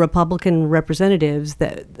Republican representatives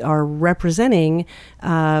that are representing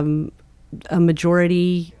a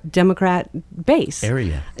majority Democrat base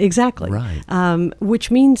Area. Exactly. Right. Which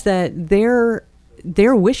means that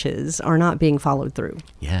their wishes are not being followed through.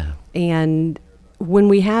 Yeah. And when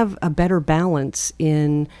we have a better balance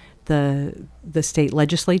in the state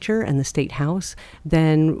legislature and the state house,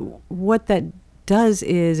 then what that does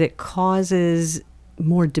is it causes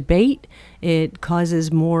more debate. It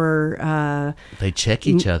causes more. They check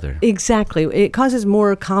each other. Exactly. It causes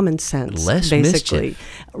more common sense. Less basically.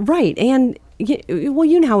 mischief. Right. And well,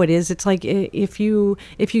 you know how it is. It's like if you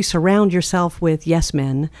surround yourself with yes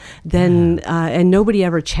men, then and nobody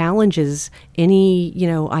ever challenges any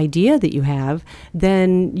idea that you have,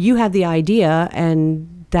 then you have the idea,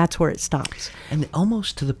 and that's where it stops. And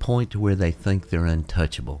almost to the point to where they think they're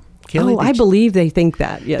untouchable. Kelly, I believe they think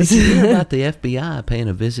that. Yes. Did you hear about the FBI paying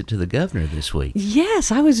a visit to the governor this week?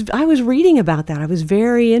 Yes, I was reading about that. I was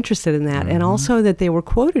very interested in that, and also that they were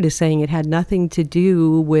quoted as saying it had nothing to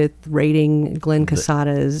do with raiding Glenn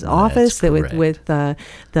Casada's office. That with the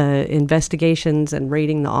investigations and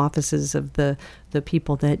raiding the offices of the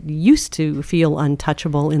people that used to feel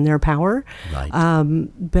untouchable in their power. Right.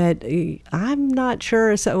 But I'm not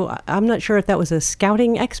sure. So I'm not sure if that was a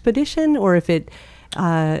scouting expedition or if it.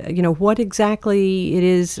 What exactly it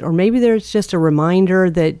is, or maybe there's just a reminder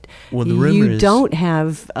that you don't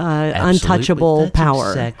have untouchable power.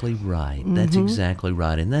 That's exactly right. That's exactly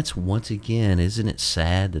right. And that's, once again, isn't it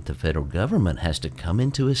sad that the federal government has to come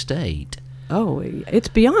into a state? Oh, it's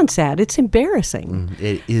beyond sad. It's embarrassing.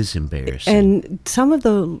 It is embarrassing. And some of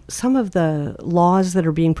the laws that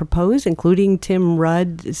are being proposed, including Tim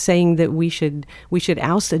Rudd saying that we should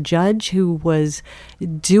oust a judge who was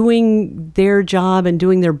doing their job and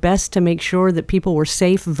doing their best to make sure that people were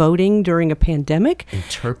safe voting during a pandemic.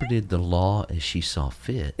 Interpreted the law as she saw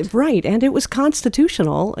fit. Right, and it was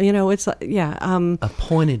constitutional. It's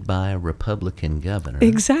appointed by a Republican governor.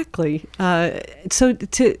 Exactly. So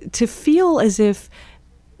to feel as if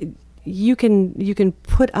you can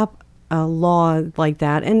put up a law like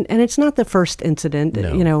that, and it's not the first incident.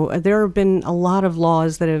 No. There have been a lot of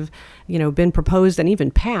laws that have been proposed and even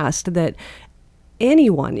passed that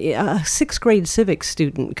anyone, a sixth grade civics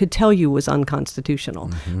student, could tell you was unconstitutional,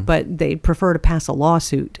 but they'd prefer to pass a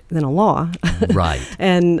lawsuit than a law. Right.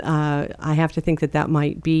 And I have to think that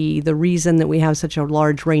might be the reason that we have such a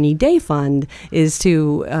large rainy day fund, is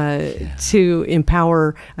to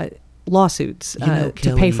empower lawsuits to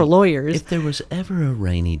Kelly, pay for lawyers. If there was ever a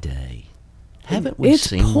rainy day, haven't we it's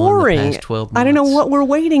seen pouring. one the past 12 months? I don't know what we're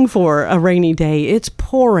waiting for, a rainy day. It's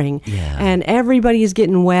pouring. Yeah. And everybody's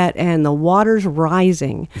getting wet and the water's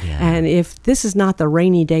rising. Yeah. And if this is not the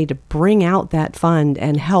rainy day to bring out that fund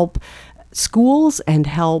and help schools and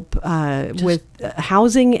help with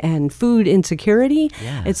housing and food insecurity,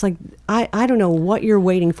 it's like, I don't know what you're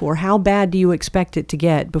waiting for. How bad do you expect it to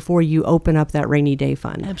get before you open up that rainy day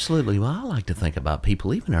fund? Absolutely. Well, I like to think about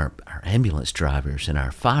people, even our ambulance drivers and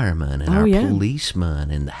our firemen and our policemen,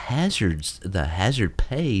 and the hazard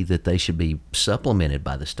pay that they should be supplemented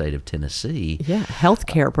by the state of Tennessee. Yeah,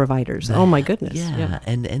 healthcare providers. Oh my goodness. Yeah.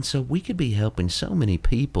 And so we could be helping so many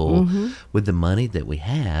people with the money that we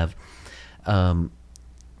have.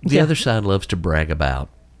 The other side loves to brag about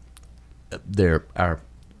our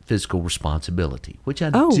fiscal responsibility, which I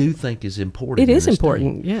do think is important. It is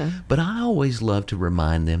important, yeah. But I always love to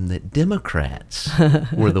remind them that Democrats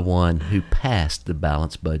were the one who passed the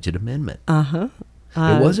balanced budget amendment. It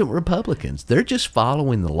wasn't Republicans. They're just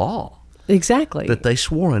following the law. Exactly. That they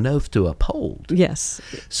swore an oath to uphold. Yes.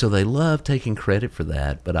 So they love taking credit for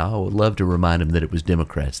that, but I would love to remind them that it was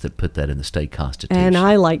Democrats that put that in the state constitution. And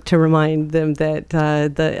I like to remind them that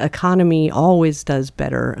the economy always does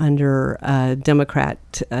better under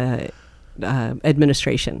Democrat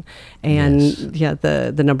administration, and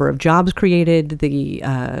the number of jobs created, the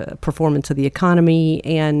performance of the economy,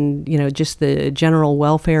 and just the general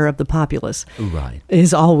welfare of the populace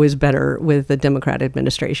is always better with the Democrat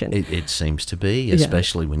administration. It seems to be,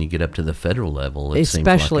 especially when you get up to the federal level.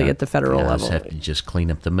 Especially at the federal level, have to just clean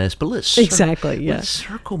up the mess. But let's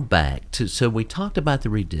circle back to. So we talked about the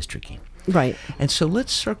redistricting, right? And so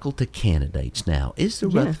let's circle to candidates now. Is the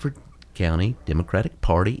Rutherford County Democratic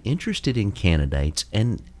Party interested in candidates,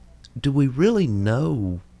 and do we really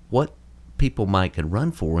know what people might could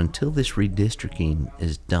run for until this redistricting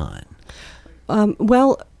is done?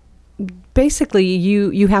 Well, basically,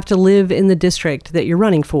 you have to live in the district that you're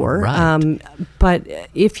running for. Right. But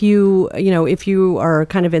if you are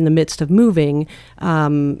kind of in the midst of moving,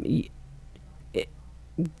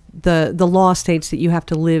 the law states that you have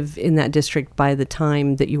to live in that district by the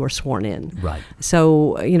time that you are sworn in. Right.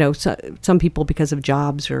 So, some people, because of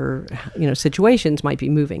jobs or, situations, might be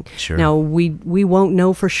moving. Sure. Now, we won't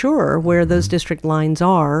know for sure where those district lines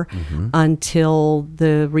are until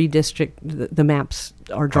the the maps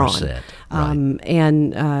are drawn. Set. Right.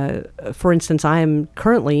 And for instance, I am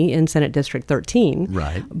currently in Senate District 13.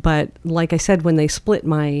 Right. But like I said, when they split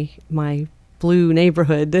my blue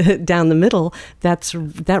neighborhood down the middle,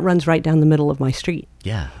 that runs right down the middle of my street.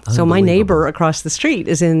 Yeah. So my neighbor Unbelievable. across the street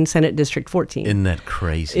is in Senate District 14. Isn't that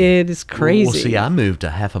crazy? It is crazy. Well, see, I moved a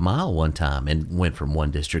half a mile one time and went from one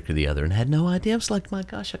district to the other and had no idea. I was like, my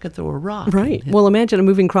gosh, I could throw a rock. Right. And Well, imagine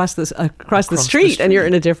moving across the street and you're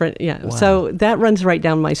in a different, Wow. So that runs right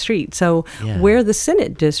down my street. So Yeah. where the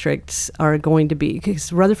Senate districts are going to be,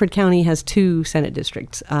 because Rutherford County has 2 Senate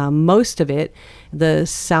districts. Most of it, the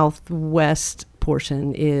southwest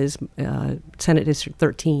portion, is Senate District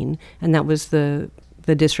 13, and that was the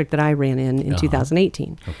district that I ran in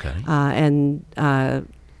 2018. Okay. And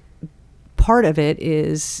part of it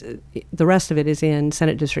is, the rest of it is in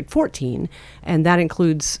Senate District 14, and that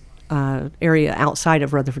includes area outside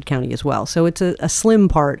of Rutherford County as well. So it's a slim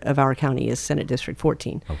part of our county is Senate District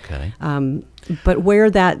 14. Okay. But where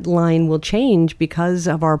that line will change because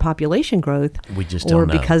of our population growth, We just or don't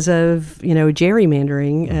know. because of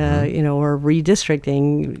gerrymandering, or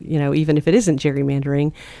redistricting, even if it isn't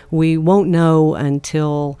gerrymandering, we won't know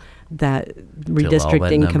until that Till all that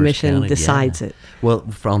redistricting numbers commission counted, decides yeah. it. Well,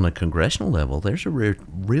 from a congressional level, there's a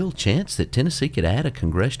real chance that Tennessee could add a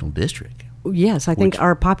congressional district. Yes, I think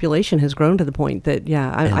our population has grown to the point that,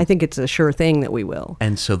 I think it's a sure thing that we will.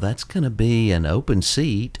 And so that's going to be an open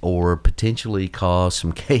seat or potentially cause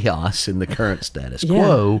some chaos in the current status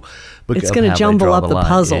quo. because It's of going how to they jumble draw up the line.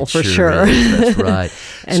 puzzle It for sure sure. is. That's right.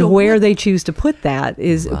 And So where what- they choose to put that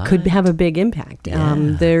could have a big impact. Yeah.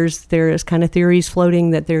 There's kind of theories floating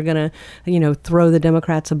that they're going to, throw the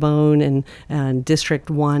Democrats a bone and District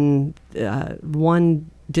 1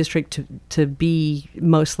 district to be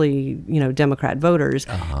mostly Democrat voters,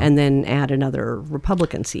 and then add another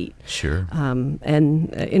Republican seat. Sure. And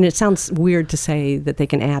it sounds weird to say that they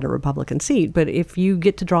can add a Republican seat, but if you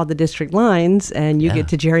get to draw the district lines and you Yeah. get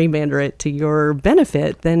to gerrymander it to your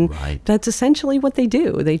benefit, then Right. that's essentially what they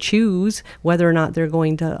do. They choose whether or not they're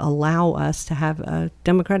going to allow us to have a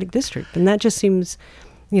Democratic district, and that just seems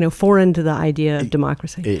foreign to the idea of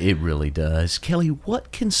democracy. It really does. Kelly,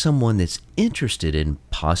 what can someone that's interested in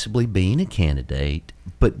possibly being a candidate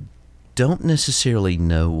but don't necessarily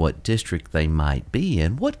know what district they might be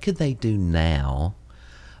in, what could they do now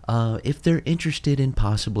if they're interested in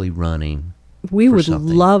possibly running? We for would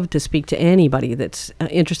something? love to speak to anybody that's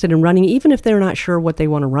interested in running, even if they're not sure what they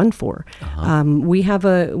want to run for. We have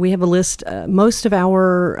a list. Most of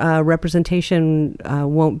our representation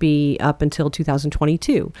won't be up until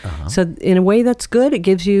 2022. So in a way, that's good. It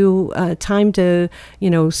gives you time to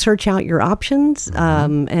search out your options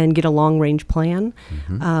and get a long range plan.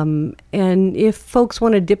 And if folks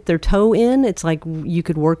want to dip their toe in, it's like you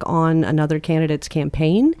could work on another candidate's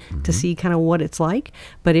campaign to see kind of what it's like.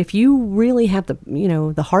 But if you really have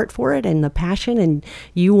the heart for it and the passion, and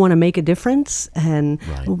you want to make a difference, and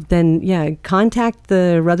Right. then contact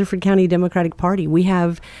the Rutherford County Democratic Party. We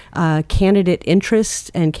have candidate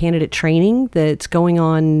interest and candidate training that's going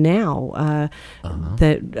on now.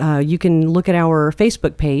 That you can look at our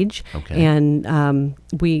Facebook page, Okay. and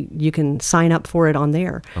you can sign up for it on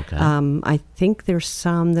there. Okay. I think there's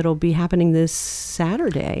some that'll be happening this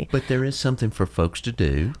Saturday. But there is something for folks to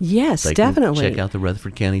do. Yes, They can definitely. check out the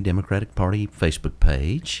Rutherford County Democratic Party Facebook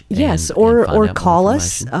page. Yes, and or find out more call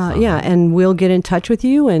us. information. And we'll get in touch with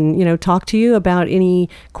you and talk to you about any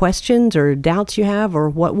questions or doubts you have, or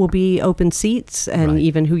what will be open seats, and Right.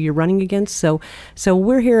 even who you're running against. So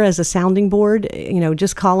we're here as a sounding board.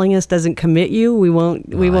 Just calling us doesn't commit you. We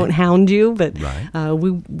won't hound you, but Right.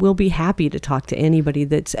 we will be happy to talk to anybody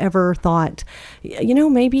that's ever thought,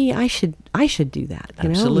 maybe I should do that.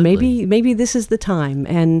 Absolutely. Maybe this is the time.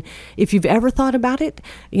 And if you've ever thought about it,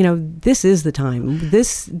 this is the time.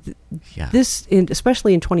 Yeah.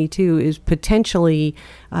 Especially in 22, is potentially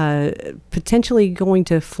going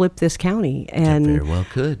to flip this county. And very well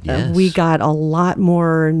could, yes. we got a lot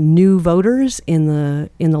more new voters in the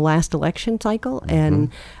last election cycle, and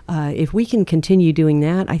if we can continue doing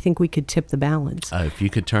that, I think we could tip the balance. If you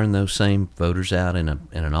could turn those same voters out in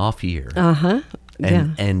an off year.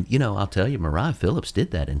 And I'll tell you, Mariah Phillips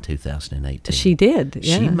did that in 2018. She did.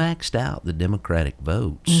 Yeah. She maxed out the Democratic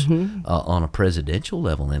votes on a presidential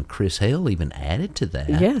level, and Chris Hale even added to that.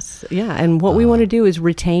 Yes, yeah, and what we want to do is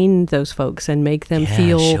retain those folks and make them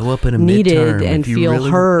feel show up in a needed midterm and if you feel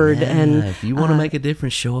really, heard. Yeah, and if you want to make a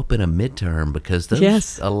difference, show up in a midterm, because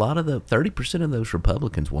a lot of the 30% of those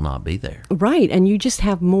Republicans will not be there. Right, and you just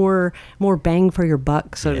have more bang for your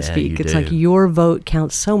buck, so to Yeah, speak. you It's do. like your vote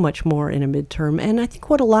counts so much more in a midterm, and I think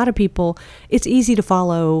what a lot of people, it's easy to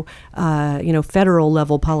follow, federal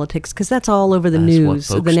level politics, because that's all over the That's what news,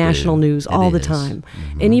 folks the national do. news, It all the is. time,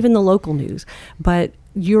 and even the local news. But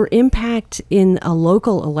your impact in a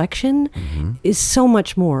local election is so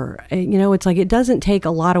much more. It's like it doesn't take a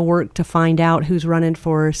lot of work to find out who's running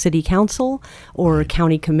for city council or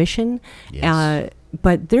county commission. Yes.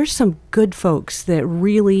 But there's some good folks that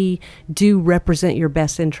really do represent your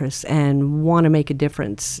best interests and want to make a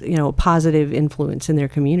difference, a positive influence in their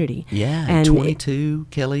community. Yeah, and 22,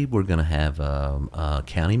 Kelly, we're going to have a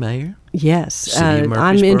county mayor. Yes, City of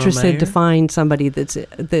I'm Murfreesboro interested mayor. to find somebody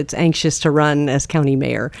that's anxious to run as county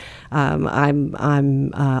mayor. I'm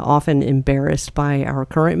often embarrassed by our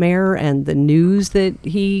current mayor and the news that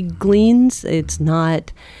he gleans. It's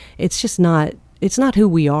not who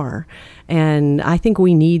we are. And I think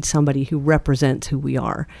we need somebody who represents who we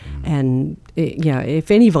are. And if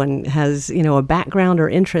anyone has a background or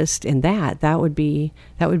interest in that would be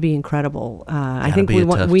incredible. I think Gotta be a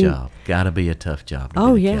tough job. Got to be a tough job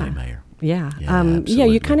to be the county mayor. Yeah. Yeah, You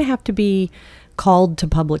absolutely. kind of have to be called to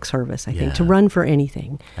public service, I think, to Yeah. run for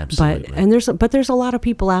anything. Absolutely. But there's a lot of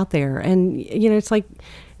people out there, and it's like,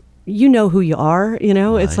 you know who you are,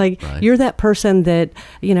 it's like right. you're that person that,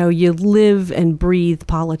 you live and breathe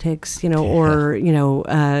politics, or,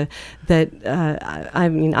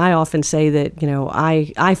 I often say that,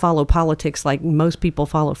 I follow politics like most people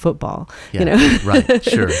follow football, Right,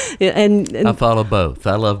 sure. and I follow both.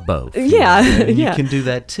 I love both. Yeah, And yeah. You can do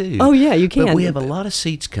that too. Oh, yeah, you can. But we have a lot of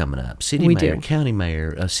seats coming up. City We mayor, do. county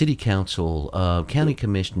mayor, city council, county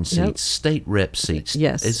commission seats, Yep. state rep seats.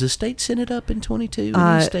 Yes. Is the state senate up in 22?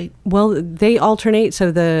 Any state? Well, they alternate,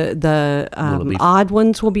 so the Will it be- odd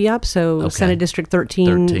ones will be up. So Okay. Senate District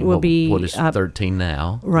 13 will be what is up. 13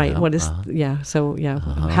 now? Right. Yeah, What is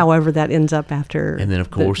however that ends up after. And then, of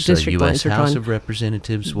the course, the district U.S. lines are House drawn. of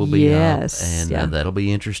Representatives will be Yes, up, and yeah. that'll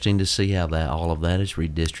be interesting to see how all of that is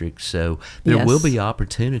redistricted. So there Yes. will be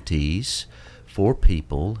opportunities for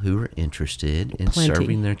people who are interested in Plenty.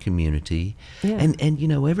 serving their community. Yeah. And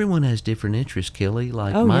everyone has different interests, Kelly.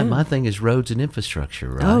 Like Oh, yeah. my thing is roads and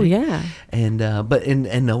infrastructure, right? Oh, yeah. And but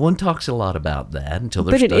no one talks a lot about that until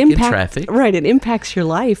they're But stuck it in impacts traffic. Right. It impacts your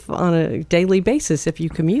life on a daily basis if you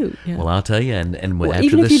commute. Yeah. Well, I'll tell you, and Well, after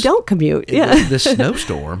even if this, you don't commute. Yeah. this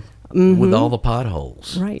snowstorm with all the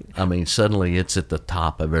potholes, Right. I mean, suddenly it's at the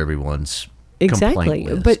top of everyone's Exactly.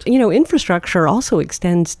 complaint list. But, infrastructure also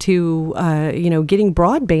extends to, getting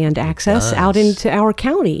broadband access does. out into our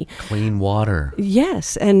county. Clean water.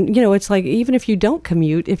 Yes. And, it's like even if you don't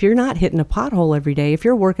commute, if you're not hitting a pothole every day, if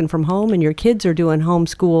you're working from home and your kids are doing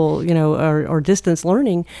homeschool, or distance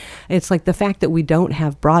learning, it's like the fact that we don't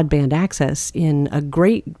have broadband access in a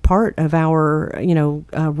great part of our,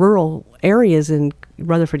 rural areas in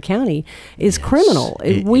Rutherford County is criminal.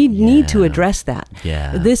 We need to address that.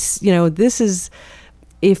 Yeah. This is,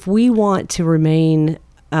 if we want to remain,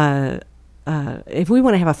 if we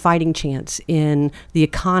want to have a fighting chance in the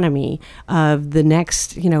economy of the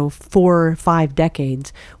next, 4 or 5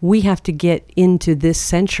 decades, we have to get into this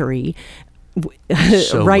century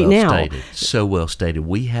So right well now. Stated. So well stated.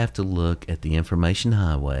 We have to look at the information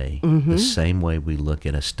highway the same way we look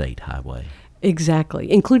at a state highway.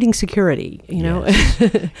 Exactly, including security,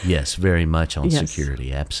 Yes, yes, very much on Yes.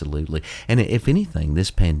 security, absolutely. And if anything,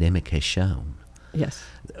 this pandemic has shown, Yes.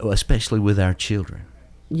 especially with our children,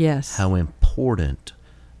 Yes. how important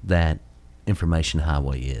that information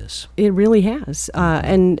highway is. It really has.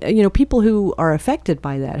 And, people who are affected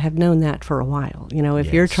by that have known that for a while.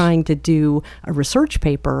 If you're Yes. trying to do a research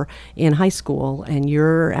paper in high school and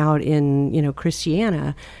you're out in,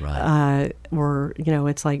 Christiana, Right. or,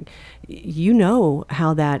 it's like,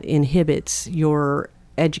 how that inhibits your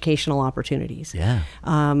educational opportunities. Yeah.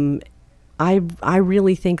 I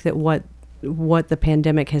really think that what the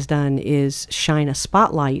pandemic has done is shine a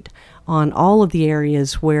spotlight on all of the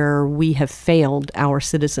areas where we have failed our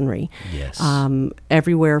citizenry. Yes.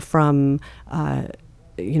 Everywhere from,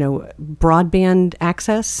 broadband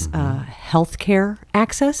access, healthcare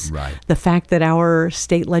access, Right. the fact that our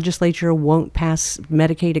state legislature won't pass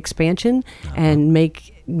Medicaid expansion and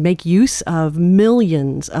make use of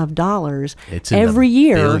millions of dollars It's in every the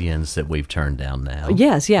year. billions that we've turned down now.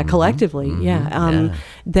 Yes, yeah, collectively, yeah. yeah.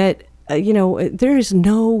 That there is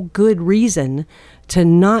no good reason to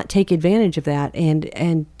not take advantage of that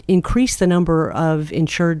and increase the number of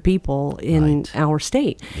insured people in Right. our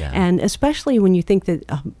state, Yeah. and especially when you think that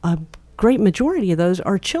a great majority of those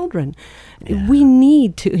are children. We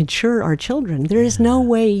need to insure our children. There is no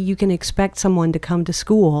way you can expect someone to come to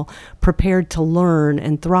school prepared to learn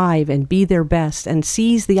and thrive and be their best and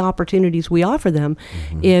seize the opportunities we offer them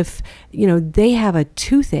if, they have a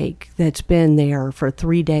toothache that's been there for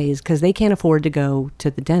 3 days because they can't afford to go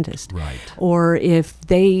to the dentist. Right. Or if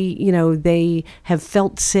they, they have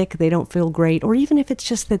felt sick, they don't feel great, or even if it's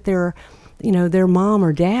just that they're their mom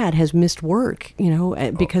or dad has missed work,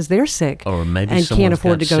 because they're sick, or maybe and can't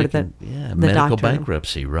afford to go to the medical doctor.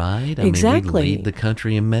 bankruptcy, right? Exactly. We lead the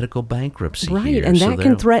country in medical bankruptcy, right? here, And so that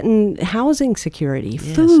can threaten housing security,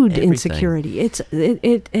 food everything. insecurity.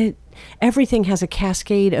 It everything has a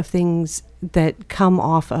cascade of things that come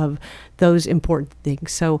off of those important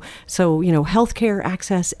things. So healthcare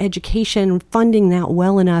access, education, funding that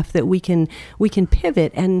well enough that we can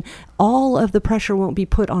pivot, and all of the pressure won't be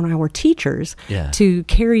put on our teachers to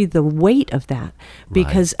carry the weight of that,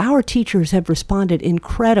 because our teachers have responded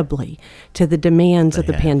incredibly to the demands of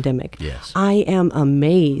the pandemic. Yes. I am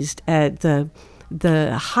amazed at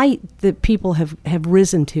the height that people have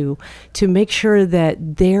risen to make sure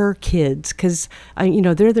that their kids, because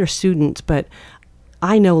they're their students, but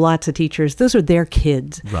I know lots of teachers, those are their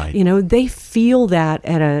kids. Right. They feel that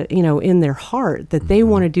in their heart that they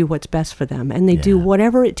want to do what's best for them, and they do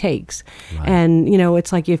whatever it takes. Right. And,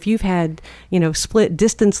 it's like if you've had, split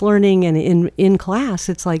distance learning and in class,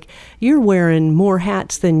 it's like you're wearing more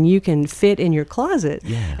hats than you can fit in your closet.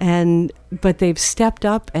 Yeah. But they've stepped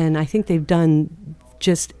up, and I think they've done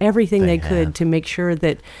just everything they could to make sure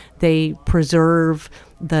that they preserve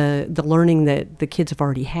the learning that the kids have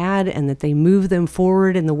already had, and that they move them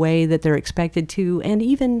forward in the way that they're expected to, and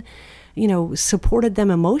even, supported them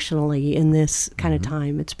emotionally in this kind of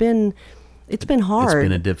time. It's been hard. It's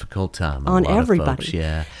been a difficult time on a lot everybody.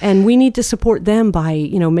 Of folks, and we need to support them by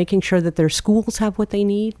making sure that their schools have what they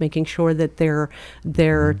need, making sure that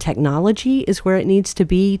their technology is where it needs to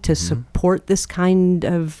be to support this kind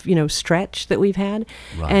of stretch that we've had,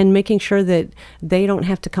 and making sure that they don't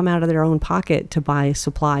have to come out of their own pocket to buy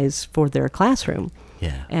supplies for their classroom.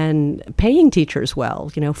 Yeah. And paying teachers well,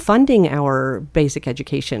 funding our basic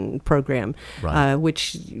education program,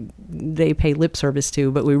 which they pay lip service to,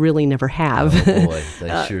 but we really never have. Oh boy,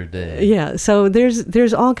 they sure do. Yeah, so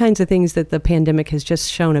there's all kinds of things that the pandemic has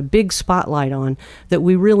just shown a big spotlight on that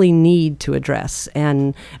we really need to address.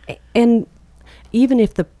 And even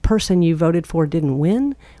if the person you voted for didn't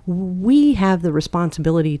win, we have the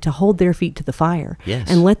responsibility to hold their feet to the fire. Yes.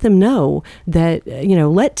 And let them know that,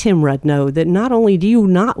 let Tim Rudd know that not only do you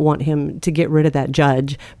not want him to get rid of that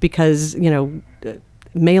judge because,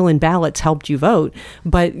 mail-in ballots helped you vote,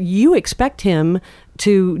 but you expect him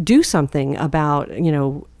to do something about,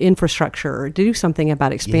 infrastructure, do something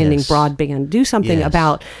about expanding broadband, do something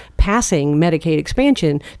about passing Medicaid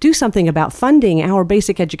expansion, do something about funding our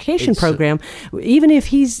basic education program. Even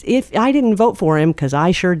if I didn't vote for him, because I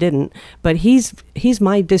sure didn't, but he's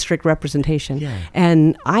my district representation,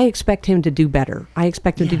 and I expect him to do better. I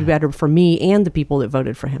expect him to do better for me and the people that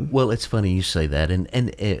voted for him. Well, it's funny you say that,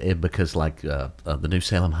 and because like the New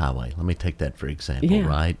Salem Highway, let me take that for example,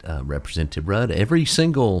 right? Representative Rudd, every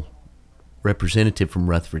single representative from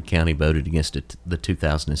Rutherford County voted against the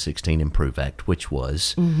 2016 Improve Act, which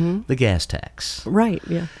was the gas tax. Right,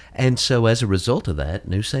 yeah. And so as a result of that,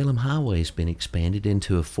 New Salem Highway has been expanded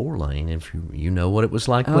into a 4-lane. If you know what it was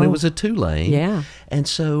like when it was a 2-lane. Yeah. And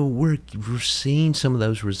so we're seeing some of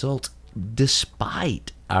those results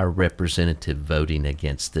despite our representative voting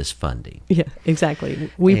against this funding. Yeah, exactly.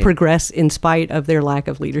 We progress in spite of their lack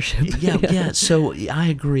of leadership. Yeah. So I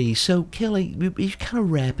agree. So Kelly, you're kind of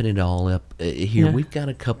wrapping it all up here. Yeah. We've got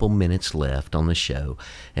a couple minutes left on the show,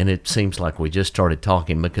 and it seems like we just started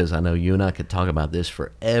talking because I know you and I could talk about this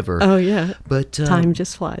forever. Oh yeah. But time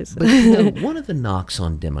just flies. But one of the knocks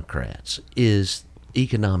on Democrats is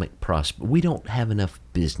economic prosperity. We don't have enough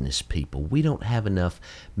business people. We don't have enough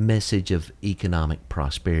message of economic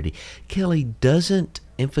prosperity. Kelly, doesn't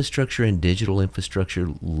infrastructure and digital infrastructure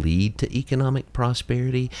lead to economic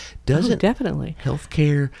prosperity? Doesn't definitely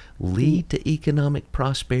healthcare lead to economic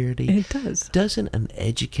prosperity? It does. Doesn't an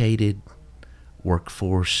educated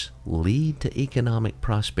workforce lead to economic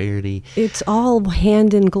prosperity? It's all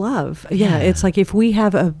hand in glove. Yeah, it's like if we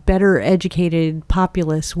have a better educated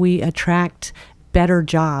populace, we attract better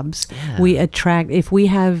jobs. We attract, if we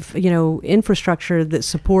have infrastructure that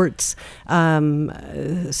supports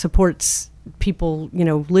people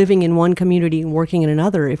living in one community and working in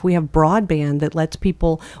another, if we have broadband that lets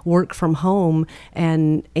people work from home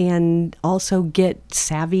and also get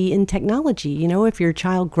savvy in technology, if your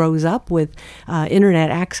child grows up with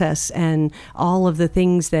internet access and all of the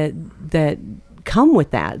things that come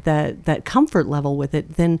with that comfort level with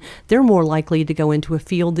it, then they're more likely to go into a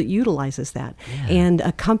field that utilizes that. Yeah. And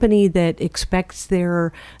a company that expects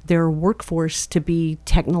their workforce to be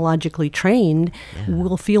technologically trained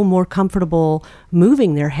will feel more comfortable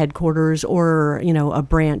moving their headquarters or a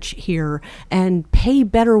branch here and pay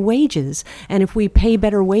better wages. And if we pay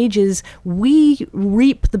better wages, we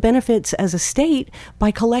reap the benefits as a state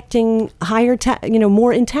by collecting higher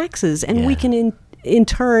more in taxes, and we can in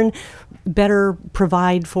turn better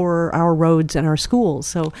provide for our roads and our schools.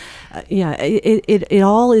 So it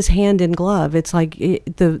all is hand in glove. It's like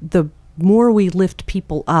the more we lift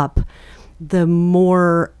people up, the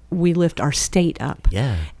more we lift our state up.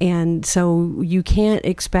 Yeah. And so you can't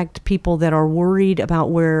expect people that are worried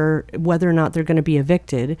about whether or not they're going to be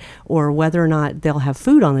evicted or whether or not they'll have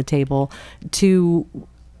food on the table to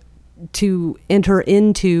enter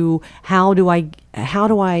into how do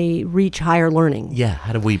I reach higher learning? Yeah,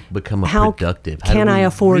 how do we become productive? How can I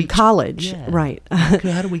afford college? Yeah. Right.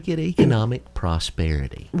 How do we get economic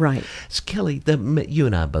prosperity? Right. So Kelly, you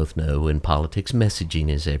and I both know in politics, messaging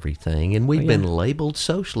is everything, and we've been labeled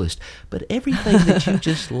socialist, but everything that you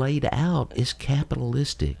just laid out is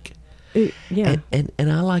capitalistic. Yeah. And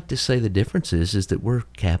I like to say the difference is that we're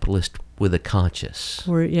capitalist with a conscience.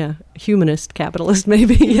 We're humanist capitalist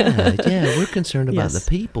maybe. Yeah, we're concerned about Yes. the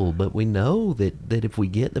people, but we know that if we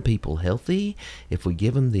get the people healthy, if we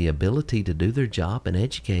give them the ability to do their job and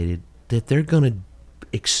educated, that they're going to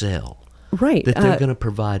excel. Right. That they're going to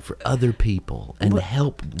provide for other people and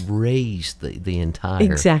help raise the entire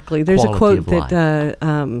Exactly. There's a quality quote of life.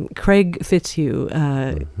 that Craig Fitzhugh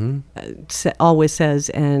always says,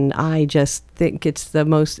 and I just think it's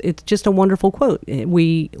just a wonderful quote.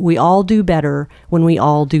 We all do better when we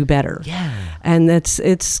all do better. Yeah. And it's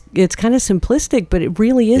kind of simplistic, but it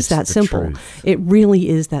really is It's that the simple. truth. It really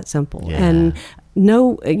is that simple. Yeah. And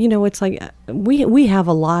no, it's like we have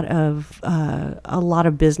a lot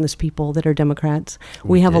of business people that are Democrats.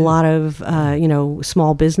 We have do. a lot of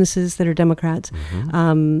small businesses that are Democrats.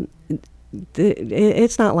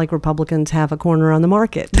 It's not like Republicans have a corner on the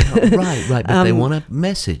market. Right, but they want a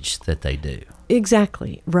message that they do.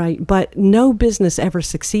 Exactly, right. But no business ever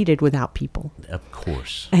succeeded without people. Of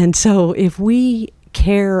course. And so if we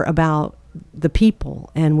care about the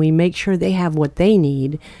people and we make sure they have what they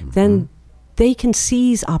need, then they can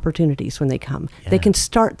seize opportunities when they come. Yeah. They can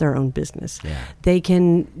start their own business. Yeah. They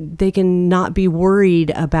can not be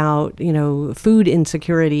worried about, food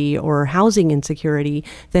insecurity or housing insecurity.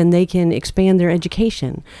 Then they can expand their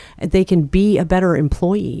education. They can be a better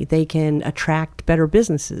employee. They can attract better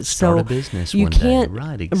businesses. Start a business you one can't, day.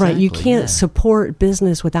 Right, Right, you exactly, can't yeah. support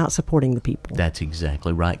business without supporting the people. That's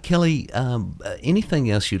exactly right. Kelly,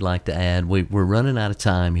 anything else you'd like to add? We're running out of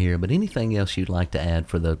time here, but anything else you'd like to add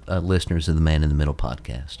for the listeners of the Man in the Middle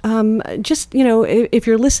podcast? Just, if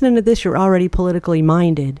you're listening to this, you're already politically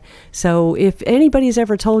minded. So if anybody's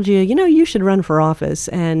ever told you, you should run for office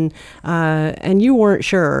and you weren't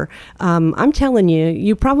sure, I'm telling you,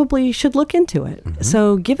 you probably should look into it. Mm-hmm.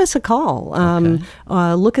 So give us a call. Okay.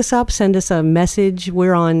 Look us up, send us a message.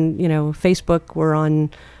 We're on, Facebook, we're on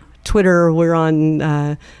Twitter, we're on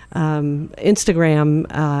Instagram,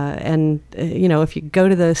 and if you go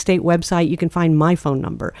to the state website, you can find my phone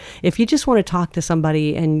number. If you just want to talk to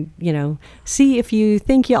somebody and see if you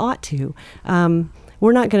think you ought to,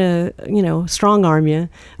 we're not going to strong arm you,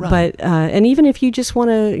 Right. but and even if you just want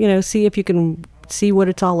to see if you can see what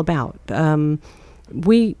it's all about,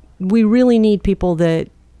 we really need people that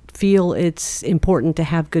feel it's important to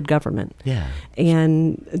have good government. Yeah.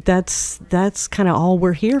 And that's kind of all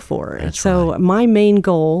we're here for. That's so right. our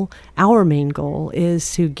main goal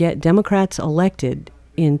is to get Democrats elected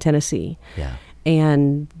in Tennessee. Yeah.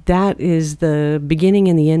 And that is the beginning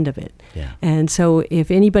and the end of it. Yeah. And so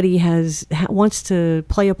if anybody wants to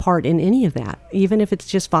play a part in any of that, even if it's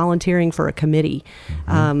just volunteering for a committee,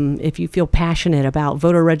 if you feel passionate about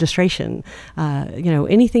voter registration,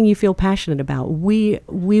 anything you feel passionate about, we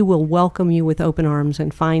will welcome you with open arms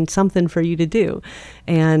and find something for you to do.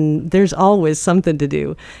 And there's always something to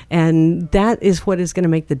do. And that is what is going to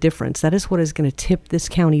make the difference. That is what is going to tip this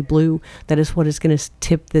county blue. That is what is going to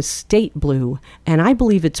tip this state blue. And I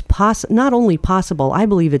believe it's not only possible, I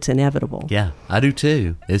believe it's inevitable. Yeah, I do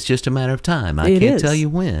too. It's just a matter of time. I It can't is. tell you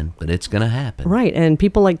when, but it's going to happen. Right, and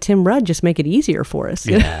people like Tim Rudd just make it easier for us.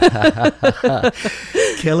 Yeah.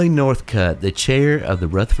 Kelly Northcutt, the chair of the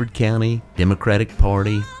Rutherford County Democratic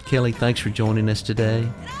Party. Kelly, thanks for joining us today.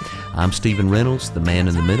 I'm Stephen Reynolds, the Man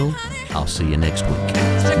in the Middle. I'll see you next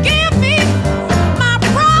week.